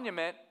a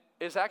monument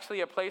is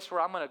actually a place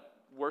where I'm going to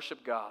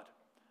worship God.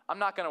 I'm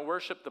not going to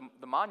worship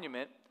the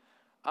monument.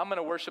 I'm going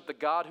to worship the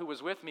God who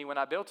was with me when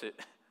I built it.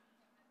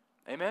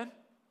 Amen?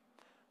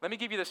 Let me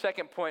give you the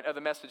second point of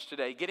the message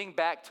today. Getting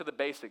back to the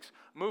basics.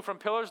 Move from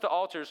pillars to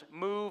altars.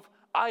 Move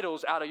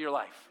idols out of your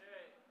life.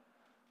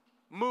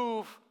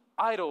 Move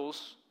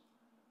idols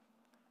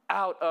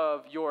out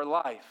of your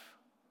life.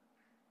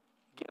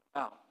 Get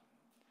them out.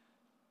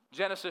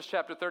 Genesis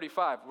chapter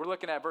 35. We're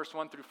looking at verse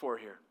 1 through 4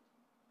 here.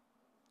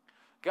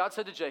 God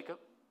said to Jacob,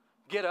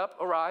 get up,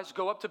 arise,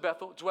 go up to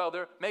Bethel, dwell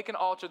there, make an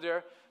altar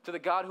there to the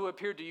God who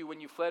appeared to you when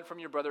you fled from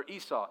your brother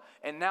Esau.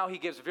 And now he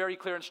gives very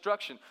clear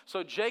instruction.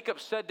 So Jacob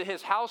said to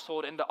his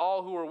household and to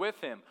all who were with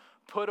him,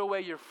 put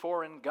away your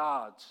foreign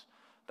gods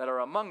that are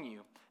among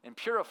you and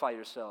purify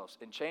yourselves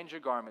and change your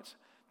garments.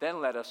 Then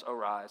let us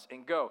arise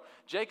and go.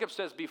 Jacob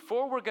says,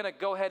 before we're going to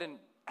go ahead and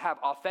have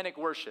authentic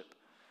worship,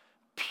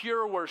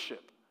 pure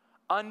worship,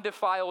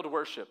 undefiled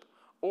worship,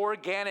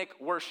 organic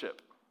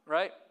worship,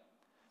 right?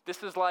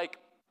 This is like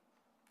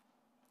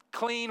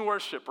clean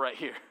worship right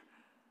here.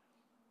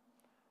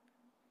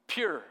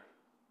 Pure.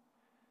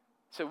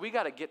 So we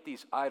got to get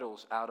these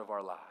idols out of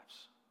our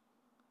lives.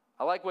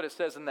 I like what it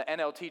says in the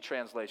NLT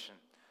translation.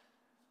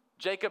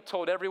 Jacob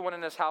told everyone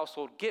in his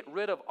household, get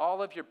rid of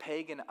all of your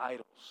pagan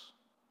idols.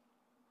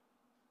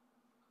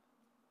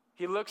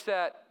 He looks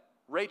at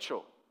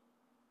Rachel.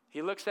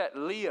 He looks at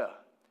Leah.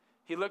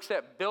 He looks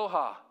at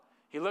Bilhah.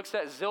 He looks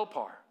at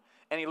Zilpah.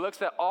 And he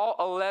looks at all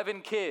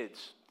 11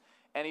 kids.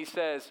 And he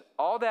says,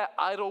 all that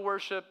idol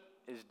worship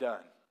is done.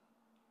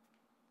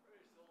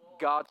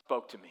 God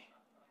spoke to me.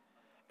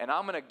 And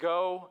I'm going to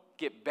go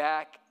get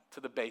back to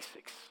the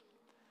basics.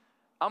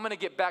 I'm going to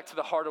get back to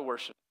the heart of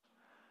worship.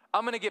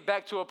 I'm going to get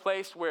back to a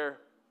place where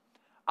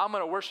I'm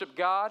going to worship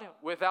God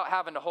without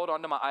having to hold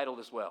on to my idol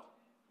as well.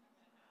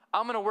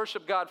 I'm going to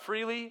worship God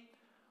freely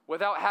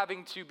without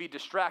having to be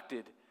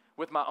distracted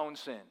with my own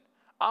sin.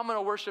 I'm going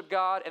to worship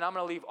God and I'm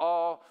going to leave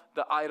all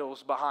the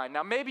idols behind.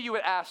 Now, maybe you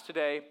would ask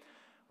today,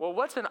 well,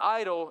 what's an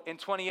idol in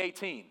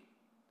 2018?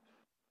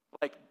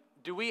 Like,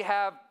 do we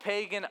have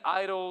pagan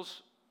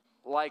idols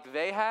like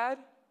they had?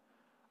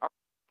 Are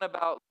we talking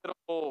about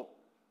little,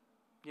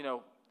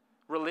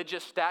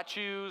 religious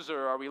statues,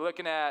 or are we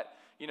looking at,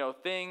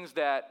 things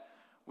that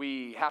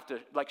we have to,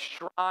 like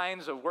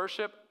shrines of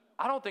worship?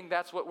 I don't think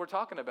that's what we're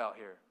talking about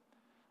here.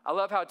 I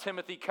love how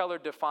Timothy Keller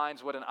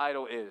defines what an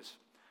idol is.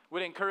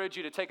 Would encourage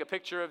you to take a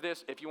picture of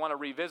this if you want to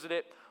revisit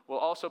it. We'll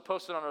also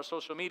post it on our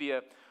social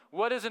media.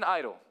 What is an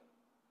idol?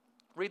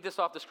 Read this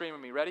off the screen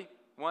with me. Ready?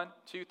 1,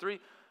 2, 3.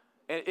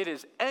 And it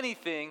is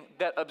anything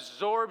that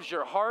absorbs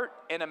your heart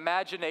and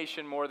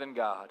imagination more than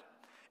God.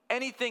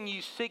 Anything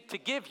you seek to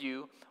give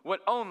you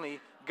what only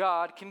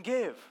God can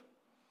give.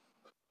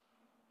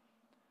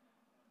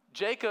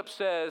 Jacob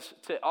says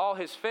to all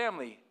his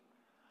family,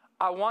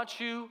 I want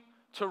you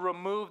to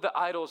remove the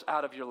idols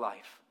out of your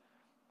life.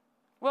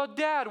 Well,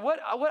 Dad, what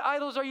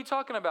idols are you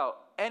talking about?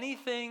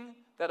 Anything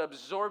that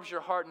absorbs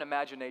your heart and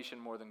imagination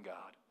more than God.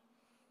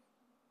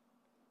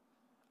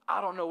 I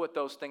don't know what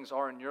those things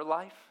are in your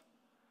life,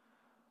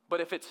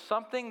 but if it's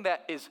something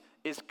that is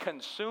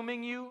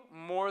consuming you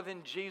more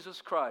than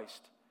Jesus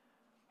Christ,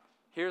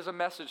 here's a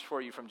message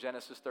for you from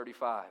Genesis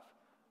 35.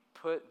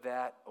 Put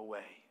that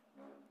away.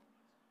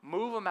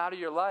 Move them out of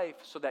your life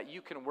so that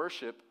you can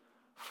worship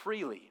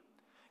freely.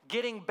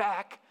 Getting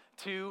back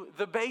to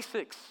the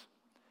basics.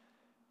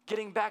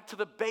 Getting back to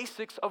the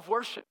basics of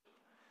worship.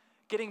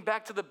 Getting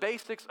back to the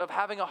basics of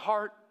having a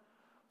heart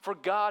for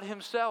God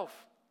Himself.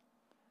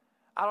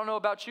 I don't know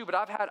about you, but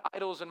I've had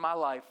idols in my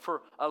life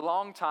for a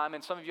long time,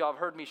 and some of y'all have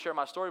heard me share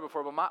my story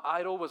before, but my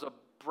idol was a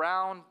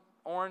brown,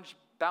 orange,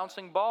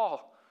 bouncing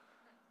ball.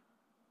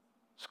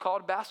 It's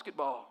called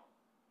basketball.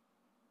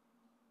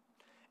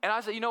 And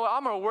I said, you know what,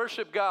 I'm going to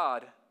worship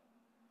God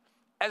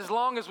as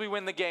long as we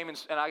win the game and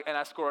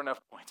I score enough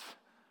points.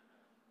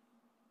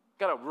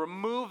 Got to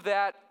remove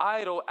that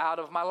idol out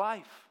of my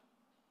life.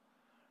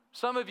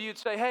 Some of you would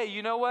say, hey,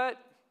 you know what?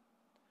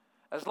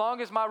 As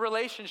long as my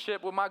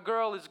relationship with my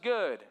girl is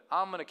good,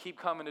 I'm going to keep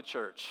coming to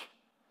church.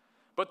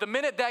 But the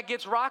minute that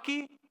gets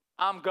rocky,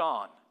 I'm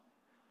gone.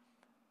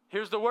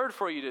 Here's the word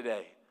for you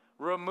today.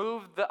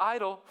 Remove the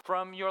idol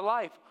from your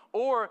life.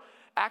 Or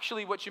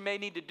actually what you may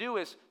need to do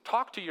is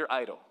talk to your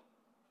idol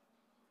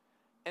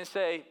and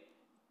say,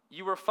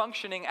 you were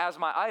functioning as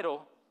my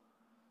idol,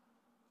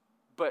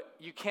 but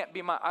you can't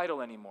be my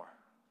idol anymore.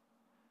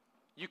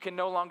 You can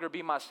no longer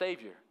be my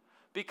Savior.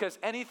 Because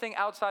anything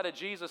outside of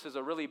Jesus is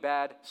a really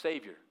bad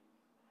Savior.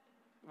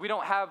 We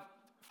don't have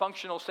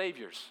functional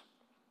Saviors.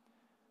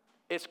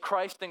 It's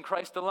Christ and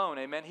Christ alone,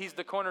 amen? He's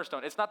the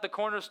cornerstone. It's not the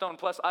cornerstone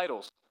plus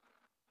idols.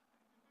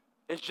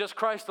 It's just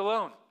Christ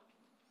alone.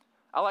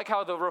 I like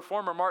how the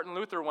reformer Martin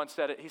Luther once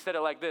said it. He said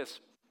it like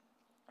this.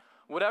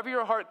 Whatever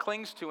your heart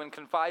clings to and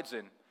confides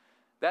in,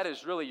 that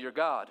is really your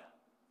God,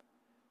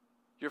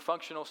 your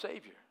functional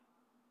Savior.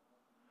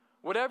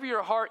 Whatever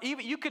your heart,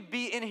 even you could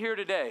be in here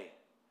today,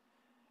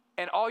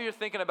 and all you're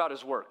thinking about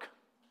is work.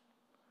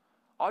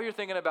 All you're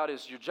thinking about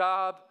is your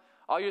job.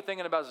 All you're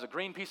thinking about is a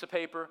green piece of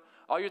paper.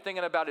 All you're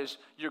thinking about is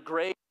your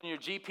grade and your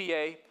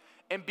GPA.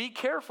 And be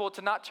careful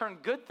to not turn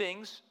good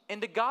things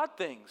into God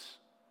things.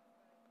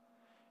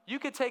 You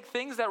could take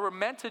things that were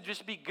meant to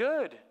just be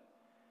good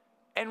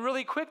and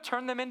really quick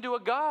turn them into a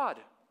God.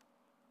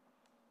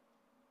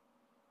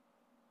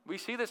 We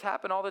see this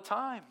happen all the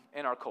time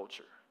in our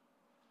culture.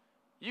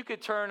 You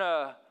could turn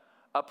a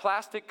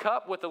plastic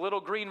cup with a little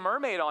green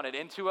mermaid on it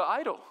into an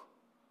idol.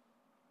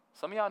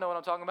 Some of y'all know what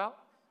I'm talking about.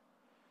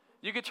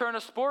 You could turn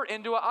a sport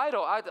into an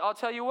idol. I'll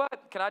tell you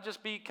what, can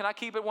I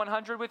keep it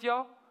 100 with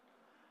y'all?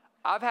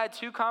 I've had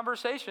 2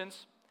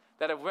 conversations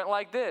that have went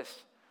like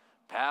this.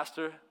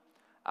 Pastor,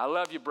 I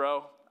love you,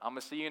 bro. I'm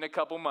going to see you in a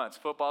couple months.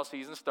 Football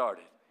season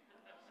started.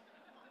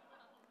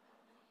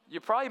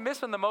 You're probably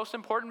missing the most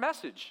important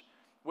message,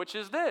 which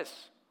is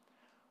this.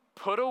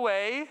 Put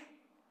away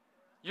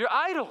your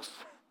idols.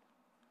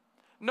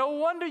 No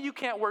wonder you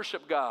can't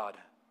worship God.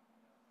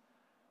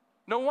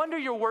 No wonder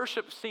your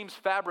worship seems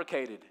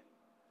fabricated.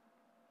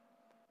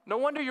 No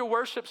wonder your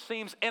worship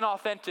seems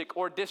inauthentic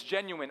or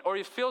disgenuine, or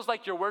it feels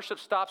like your worship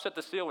stops at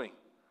the ceiling.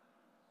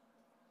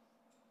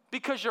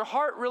 Because your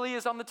heart really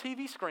is on the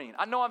TV screen.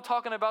 I know I'm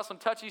talking about some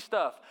touchy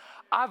stuff.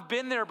 I've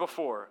been there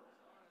before.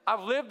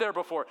 I've lived there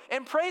before.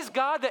 And praise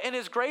God that in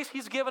His grace,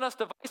 He's given us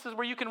devices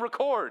where you can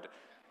record.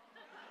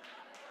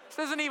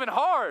 This isn't even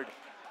hard.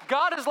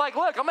 God is like,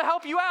 look, I'm going to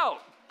help you out.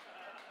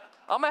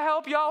 I'm going to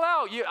help y'all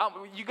out.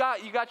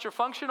 You got your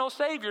functional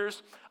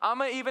saviors. I'm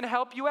going to even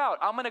help you out.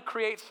 I'm going to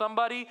create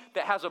somebody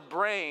that has a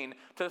brain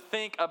to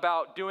think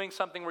about doing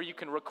something where you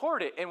can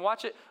record it and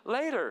watch it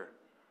later.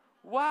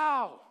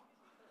 Wow.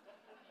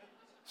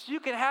 So you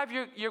can have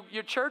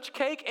your church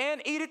cake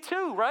and eat it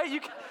too, right?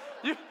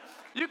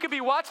 You could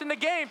be watching the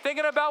game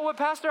thinking about what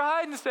Pastor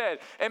Hayden said.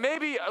 And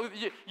maybe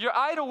your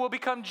idol will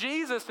become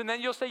Jesus, and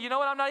then you'll say, you know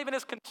what, I'm not even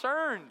as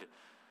concerned.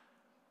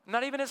 I'm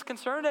not even as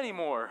concerned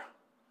anymore.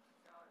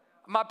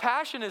 My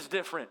passion is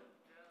different.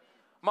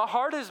 My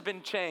heart has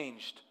been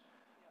changed.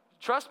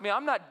 Trust me,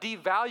 I'm not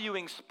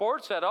devaluing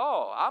sports at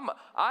all.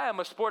 I am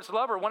a sports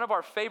lover. One of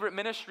our favorite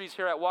ministries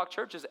here at Walk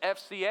Church is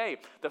FCA,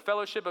 the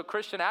Fellowship of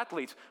Christian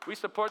Athletes. We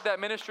support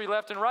that ministry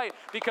left and right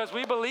because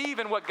we believe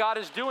in what God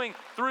is doing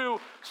through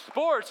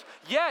sports.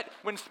 Yet,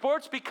 when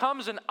sports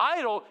becomes an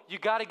idol, you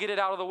got to get it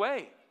out of the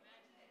way.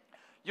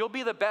 You'll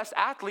be the best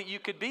athlete you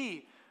could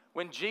be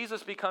when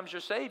Jesus becomes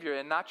your Savior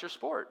and not your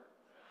sport.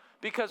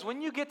 Because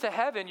when you get to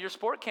heaven, your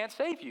sport can't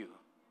save you.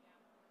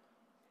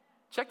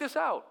 Check this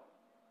out.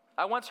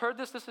 I once heard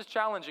this. This is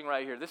challenging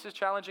right here. This is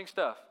challenging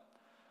stuff.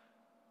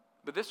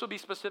 But this will be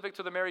specific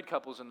to the married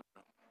couples in the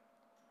room.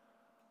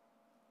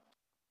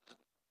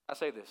 I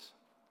say this.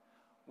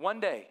 One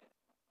day,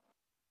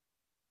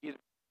 either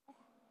you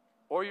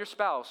or your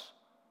spouse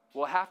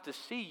will have to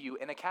see you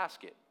in a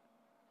casket.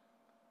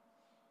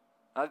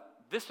 Now,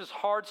 this is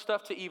hard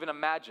stuff to even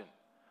imagine.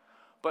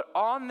 But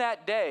on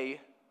that day,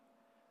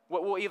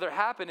 what will either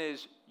happen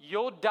is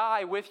you'll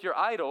die with your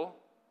idol,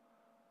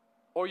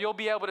 or you'll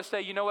be able to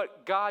say, you know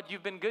what, God,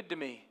 you've been good to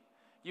me.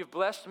 You've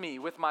blessed me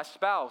with my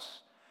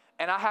spouse,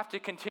 and I have to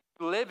continue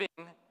living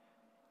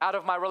out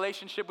of my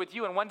relationship with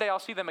you, and one day I'll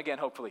see them again,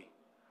 hopefully.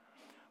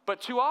 But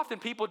too often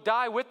people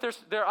die with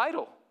their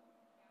idol.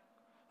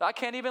 I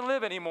can't even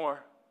live anymore.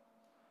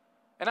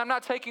 And I'm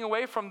not taking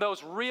away from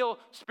those real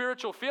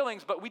spiritual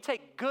feelings, but we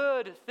take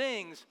good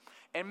things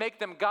and make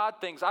them God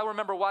things. I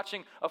remember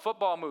watching a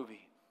football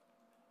movie.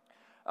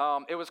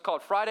 It was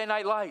called Friday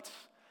Night Lights.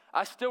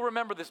 I still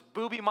remember this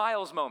Boobie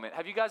Miles moment.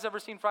 Have you guys ever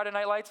seen Friday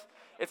Night Lights?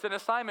 It's an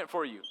assignment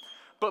for you.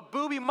 But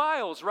Boobie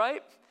Miles,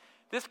 right?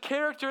 This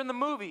character in the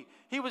movie,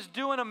 he was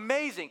doing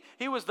amazing.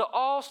 He was the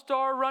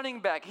all-star running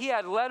back. He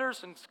had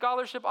letters and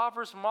scholarship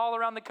offers from all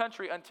around the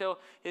country until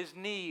his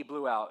knee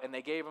blew out, and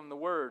they gave him the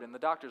word in the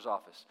doctor's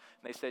office.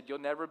 And they said, you'll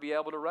never be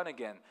able to run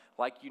again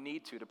like you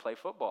need to play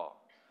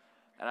football.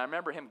 And I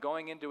remember him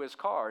going into his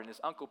car, and his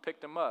uncle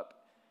picked him up,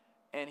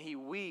 and he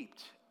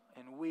wept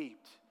and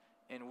wept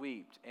and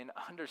wept. And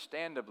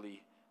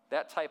understandably,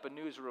 that type of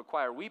news would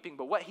require weeping.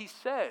 But what he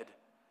said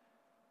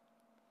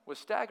was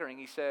staggering.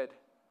 He said,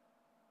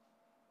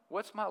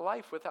 what's my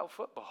life without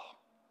football?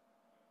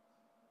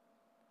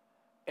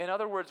 In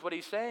other words, what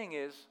he's saying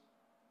is,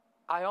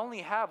 I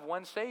only have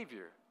one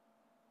Savior.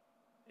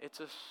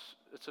 It's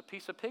a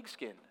piece of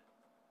pigskin.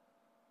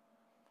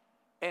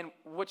 And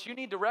what you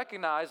need to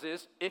recognize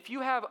is, if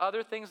you have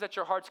other things that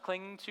your heart's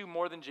clinging to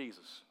more than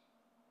Jesus,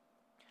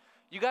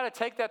 you got to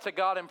take that to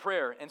God in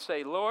prayer and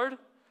say, Lord,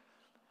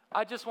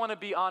 I just want to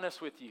be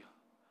honest with you.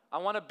 I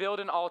want to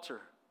build an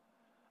altar.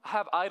 I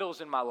have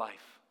idols in my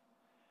life.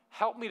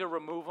 Help me to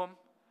remove them.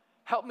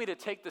 Help me to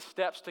take the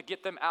steps to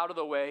get them out of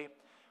the way.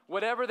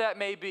 Whatever that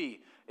may be.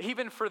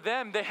 Even for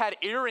them, they had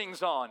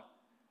earrings on.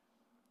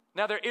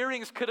 Now, their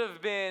earrings could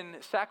have been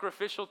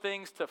sacrificial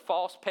things to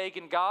false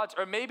pagan gods,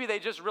 or maybe they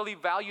just really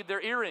valued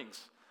their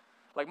earrings.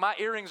 Like, my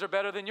earrings are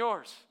better than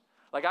yours.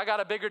 Like, I got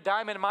a bigger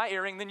diamond in my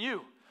earring than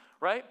you,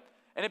 right?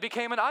 And it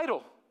became an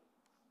idol.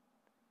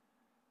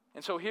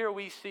 And so here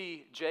we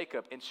see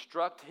Jacob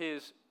instruct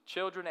his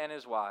children and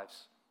his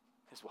wives,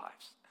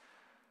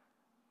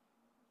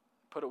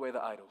 put away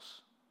the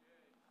idols.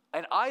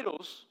 And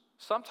idols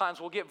sometimes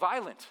will get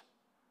violent.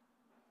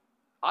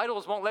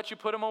 Idols won't let you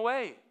put them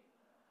away.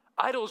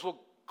 Idols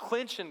will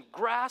clench and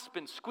grasp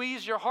and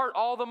squeeze your heart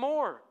all the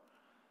more.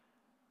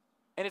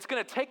 And it's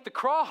going to take the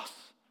cross.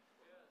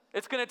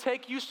 It's going to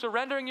take you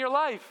surrendering your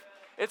life.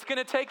 It's going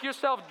to take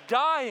yourself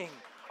dying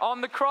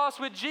on the cross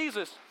with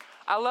Jesus.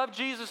 I love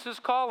Jesus'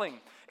 calling.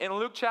 In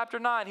Luke chapter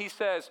 9, he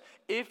says,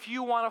 if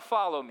you want to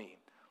follow me,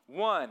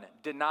 1,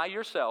 deny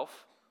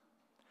yourself.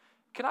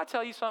 Can I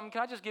tell you something?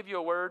 Can I just give you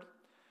a word?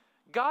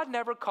 God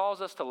never calls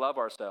us to love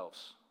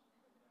ourselves.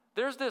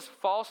 There's this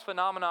false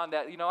phenomenon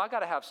that, I got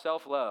to have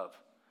self-love.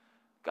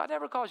 God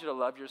never calls you to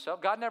love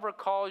yourself. God never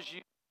calls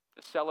you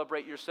to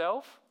celebrate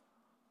yourself.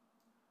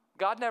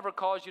 God never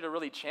calls you to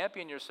really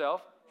champion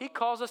yourself. He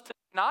calls us to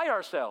deny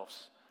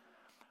ourselves.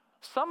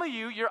 Some of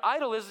you, your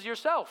idol is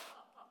yourself.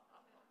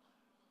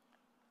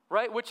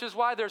 Right? Which is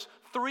why there's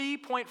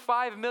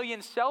 3.5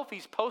 million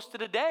selfies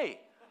posted a day.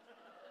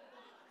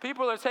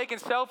 People are taking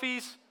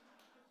selfies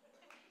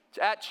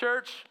at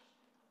church,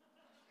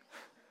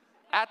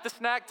 at the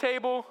snack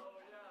table.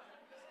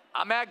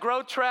 I'm at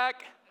Growth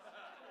Track.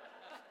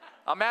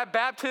 I'm at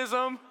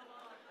baptism.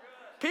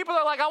 People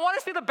are like, I want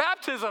to see the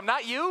baptism,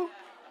 not you.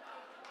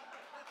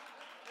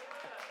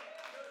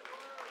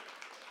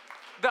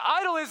 The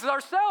idol is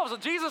ourselves.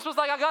 Jesus was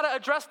like, I got to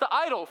address the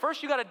idol.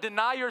 First, you got to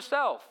deny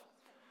yourself.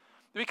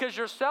 Because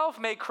yourself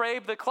may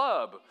crave the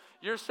club.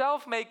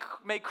 Yourself may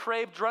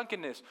crave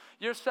drunkenness.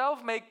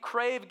 Yourself may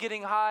crave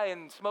getting high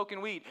and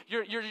smoking weed.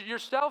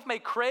 Yourself may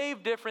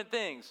crave different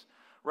things,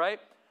 right?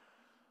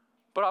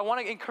 But I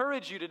want to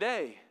encourage you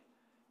today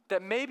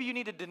that maybe you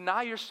need to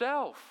deny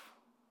yourself,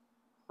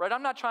 right?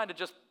 I'm not trying to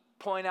just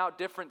point out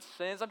different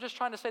sins. I'm just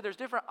trying to say there's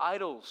different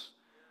idols.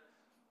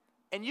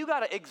 And you got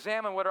to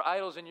examine what are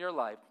idols in your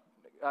life.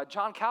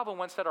 John Calvin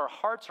once said our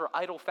hearts are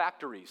idol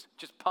factories,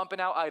 just pumping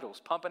out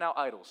idols, pumping out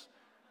idols.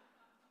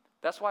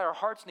 That's why our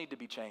hearts need to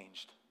be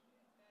changed.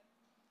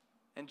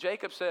 And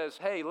Jacob says,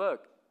 hey,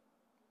 look,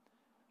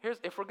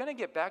 if we're going to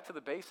get back to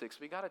the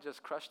basics, we got to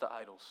just crush the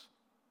idols.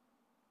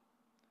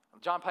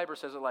 John Piper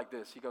says it like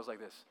this. He goes like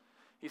this.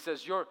 He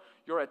says, your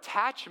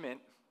attachment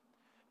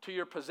to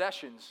your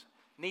possessions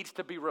needs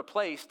to be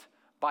replaced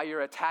by your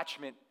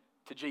attachment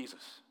to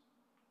Jesus.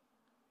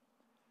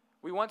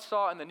 We once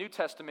saw in the New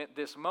Testament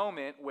this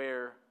moment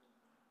where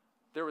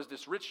there was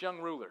this rich young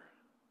ruler.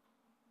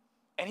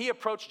 And he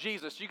approached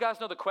Jesus. You guys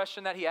know the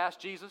question that he asked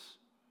Jesus?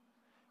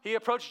 He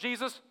approached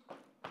Jesus.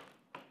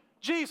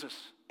 Jesus.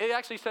 It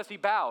actually says he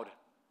bowed.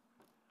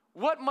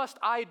 What must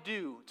I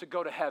do to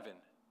go to heaven?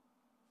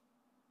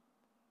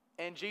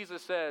 And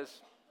Jesus says,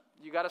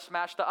 You got to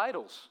smash the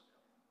idols.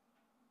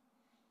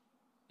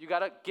 You got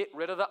to get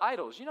rid of the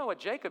idols. You know what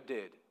Jacob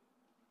did?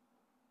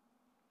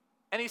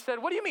 And he said,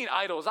 what do you mean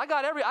idols? I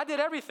did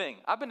everything.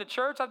 I've been to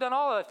church. I've done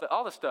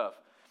all the stuff.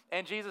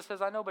 And Jesus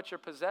says, I know, but your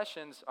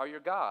possessions are your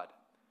God.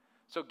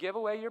 So give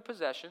away your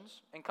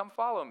possessions and come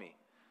follow me.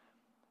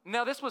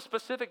 Now, this was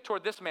specific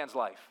toward this man's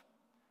life.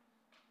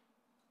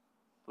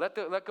 Let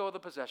go of the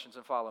possessions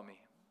and follow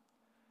me.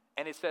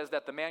 And it says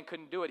that the man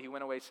couldn't do it. He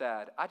went away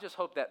sad. I just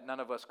hope that none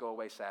of us go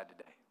away sad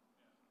today.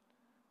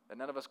 That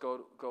none of us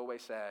go away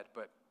sad,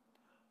 but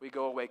we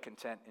go away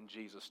content in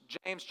Jesus.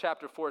 James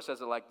chapter 4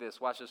 says it like this.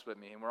 Watch this with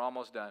me, and we're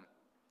almost done.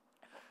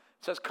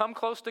 It says, come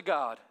close to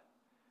God,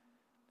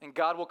 and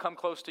God will come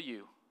close to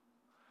you.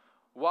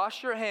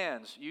 Wash your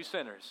hands, you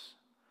sinners.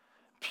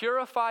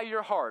 Purify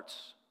your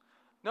hearts.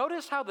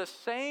 Notice how the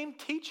same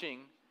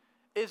teaching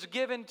is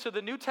given to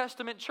the New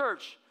Testament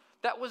church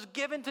that was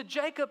given to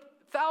Jacob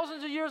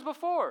thousands of years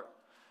before.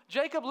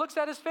 Jacob looks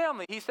at his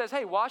family. He says,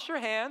 hey, wash your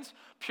hands,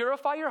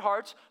 purify your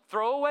hearts,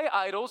 throw away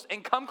idols,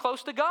 and come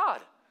close to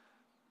God.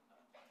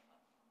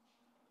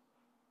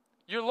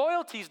 Your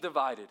loyalty's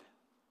divided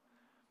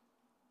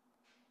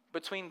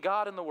between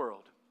God and the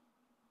world.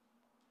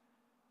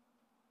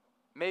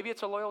 Maybe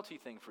it's a loyalty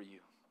thing for you.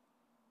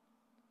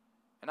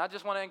 And I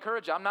just want to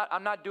encourage you,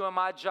 I'm not doing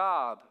my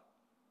job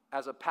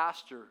as a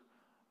pastor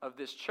of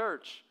this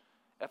church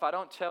if I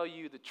don't tell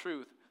you the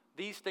truth.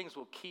 These things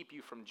will keep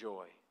you from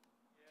joy,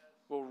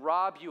 will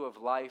rob you of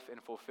life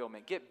and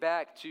fulfillment. Get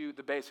back to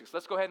the basics.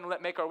 Let's go ahead and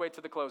make our way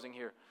to the closing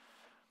here.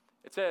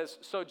 It says,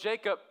 so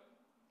Jacob,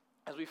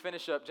 as we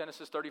finish up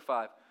Genesis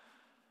 35,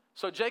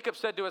 so Jacob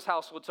said to his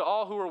household, to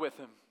all who were with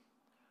him,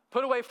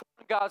 put away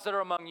foreign gods that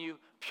are among you,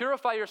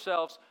 purify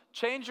yourselves,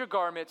 change your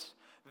garments,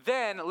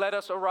 then let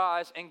us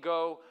arise and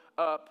go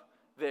up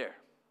there.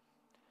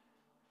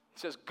 He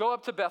says, go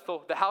up to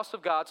Bethel, the house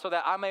of God, so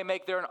that I may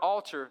make there an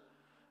altar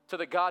to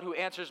the God who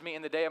answers me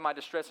in the day of my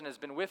distress and has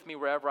been with me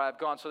wherever I have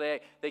gone. So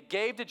they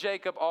gave to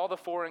Jacob all the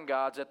foreign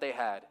gods that they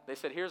had. They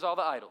said, here's all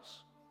the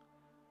idols.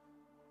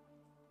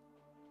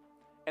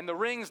 And the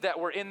rings that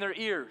were in their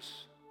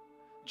ears.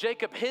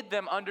 Jacob hid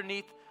them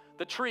underneath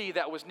the tree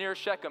that was near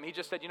Shechem. He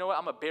just said, you know what,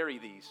 I'm going to bury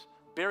these.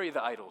 Bury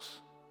the idols.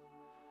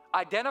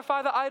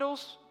 Identify the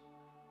idols,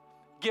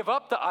 give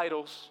up the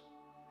idols,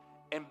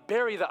 and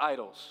bury the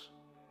idols.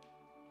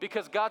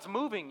 Because God's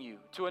moving you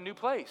to a new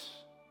place.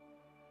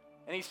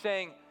 And he's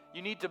saying,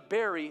 you need to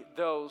bury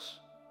those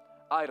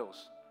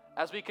idols.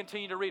 As we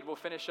continue to read, we'll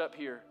finish up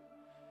here.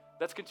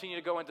 Let's continue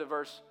to go into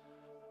verse,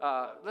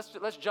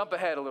 let's jump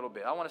ahead a little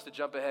bit. I want us to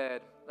jump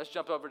ahead. Let's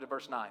jump over to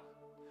verse 9.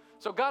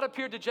 So God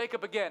appeared to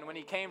Jacob again when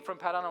he came from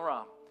Paddan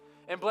Aram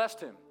and blessed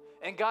him.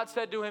 And God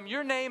said to him,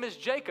 your name is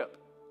Jacob.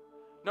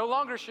 No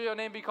longer shall your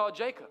name be called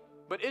Jacob,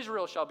 but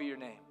Israel shall be your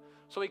name.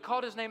 So he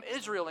called his name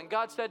Israel, and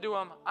God said to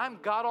him, I'm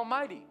God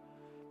Almighty.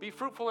 Be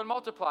fruitful and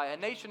multiply. A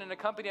nation and a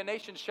company of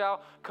nations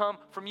shall come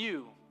from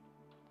you,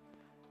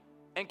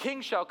 and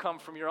kings shall come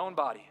from your own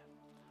body.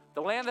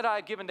 The land that I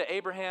have given to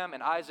Abraham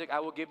and Isaac I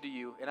will give to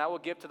you, and I will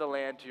give to the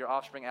land to your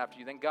offspring after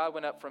you. Then God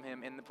went up from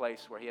him in the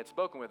place where he had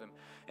spoken with him.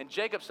 And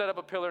Jacob set up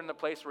a pillar in the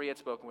place where he had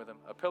spoken with him,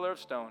 a pillar of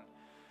stone.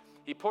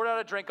 He poured out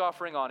a drink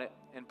offering on it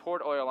and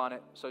poured oil on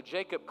it. So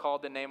Jacob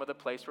called the name of the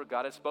place where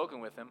God had spoken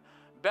with him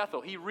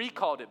Bethel. He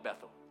recalled it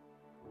Bethel.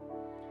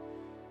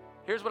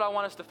 Here's what I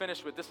want us to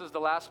finish with. This is the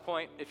last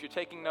point. If you're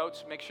taking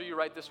notes, make sure you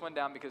write this one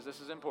down because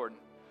this is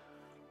important.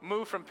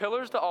 Move from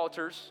pillars to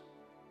altars.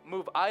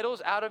 Move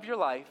idols out of your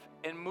life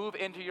and move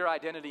into your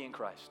identity in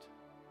Christ.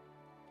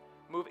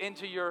 Move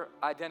into your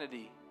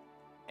identity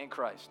in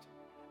Christ.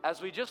 As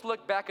we just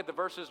look back at the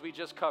verses we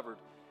just covered,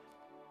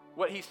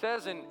 what he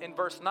says in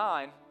verse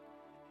 9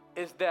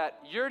 is that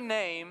your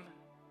name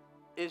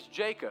is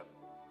Jacob.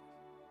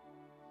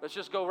 Let's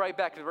just go right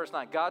back to verse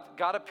 9.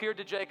 God appeared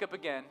to Jacob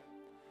again,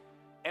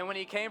 and when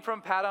he came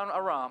from Paddan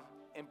Aram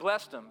and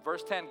blessed him,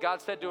 verse 10,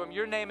 God said to him,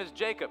 your name is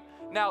Jacob.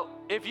 Now,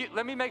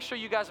 let me make sure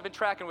you guys have been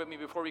tracking with me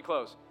before we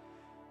close.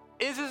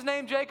 Is his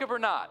name Jacob or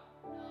not?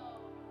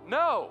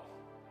 No.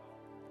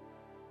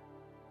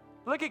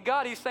 Look at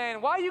God. He's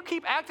saying, why you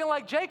keep acting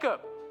like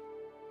Jacob?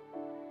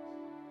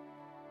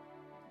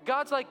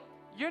 God's like,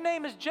 your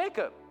name is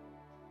Jacob.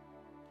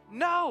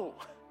 No.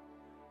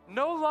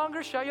 No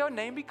longer shall your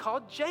name be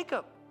called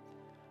Jacob,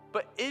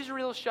 but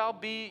Israel shall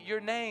be your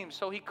name.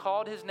 So he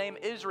called his name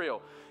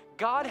Israel.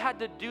 God had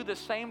to do the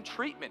same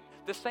treatment,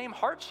 the same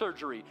heart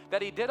surgery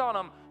that he did on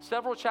him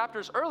several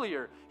chapters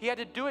earlier. He had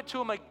to do it to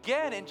him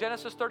again in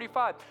Genesis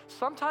 35.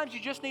 Sometimes you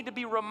just need to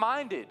be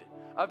reminded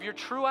of your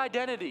true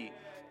identity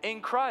in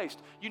Christ.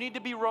 You need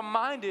to be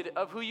reminded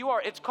of who you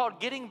are. It's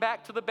called getting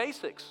back to the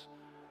basics.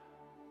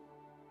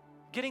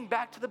 Getting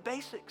back to the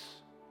basics.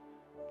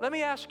 Let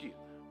me ask you,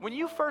 when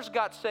you first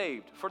got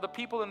saved, for the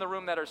people in the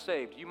room that are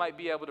saved, you might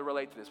be able to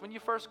relate to this. When you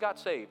first got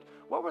saved,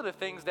 what were the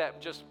things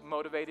that just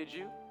motivated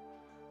you?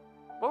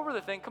 What were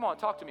the things, come on,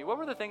 talk to me. What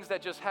were the things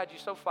that just had you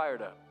so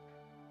fired up?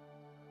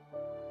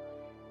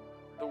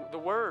 The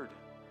word,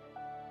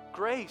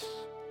 grace,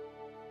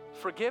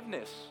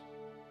 forgiveness.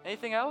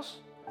 Anything else?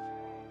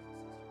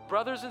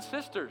 brothers and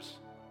sisters,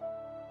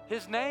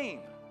 his name.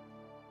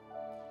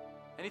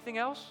 Anything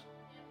else?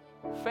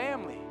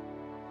 Family,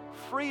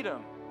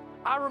 freedom.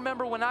 I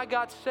remember when I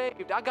got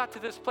saved, I got to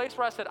this place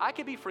where I said, I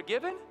could be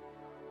forgiven,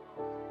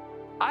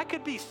 I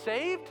could be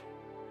saved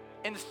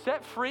and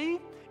set free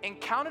and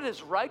counted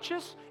as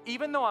righteous,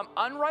 even though I'm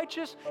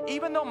unrighteous,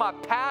 even though my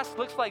past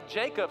looks like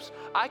Jacob's.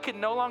 I could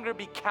no longer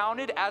be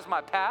counted as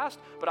my past,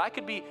 but I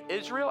could be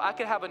Israel. I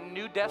could have a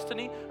new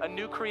destiny, a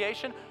new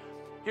creation.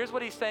 Here's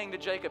what he's saying to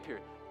Jacob here.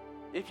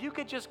 If you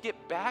could just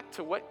get back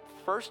to what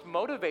first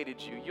motivated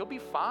you, you'll be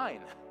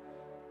fine.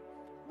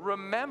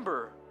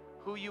 Remember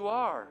who you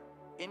are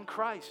in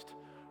Christ.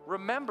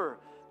 Remember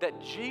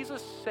that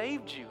Jesus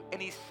saved you and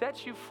he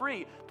sets you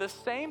free. The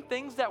same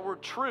things that were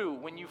true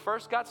when you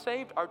first got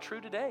saved are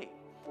true today.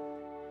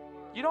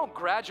 You don't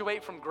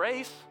graduate from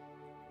grace.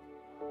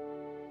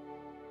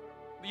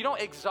 You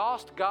don't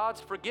exhaust God's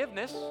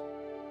forgiveness.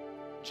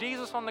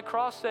 Jesus on the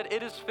cross said,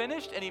 "It is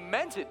finished," and he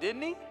meant it,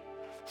 didn't he?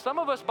 Some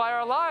of us, by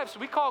our lives,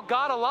 we call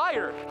God a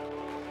liar.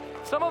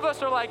 Some of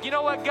us are like, you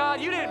know what,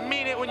 God, you didn't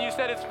mean it when you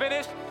said it's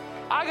finished.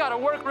 I got to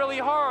work really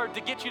hard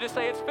to get you to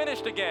say it's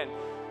finished again.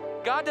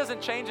 God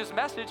doesn't change his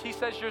message. He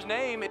says your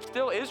name, it's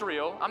still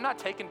Israel. I'm not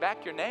taking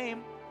back your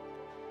name.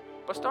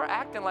 But start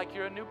acting like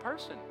you're a new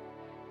person.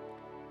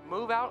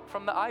 Move out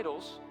from the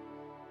idols,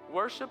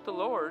 worship the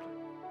Lord,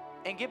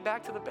 and get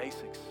back to the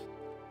basics.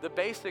 The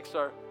basics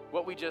are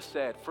what we just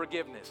said: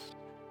 forgiveness,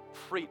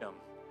 freedom,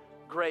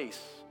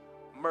 grace,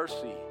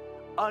 mercy,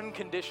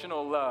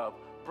 unconditional love,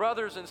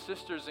 brothers and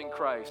sisters in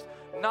Christ,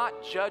 not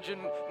judging,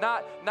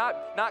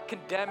 not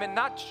condemning,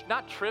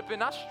 not tripping,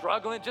 not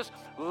struggling, just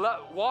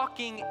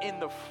walking in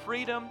the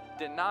freedom,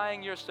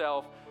 denying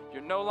yourself.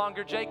 You're no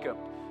longer Jacob.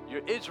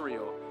 You're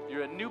Israel.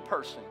 You're a new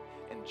person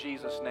in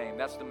Jesus' name.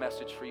 That's the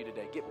message for you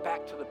today. Get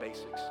back to the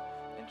basics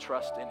and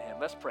trust in him.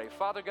 Let's pray.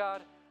 Father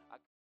God,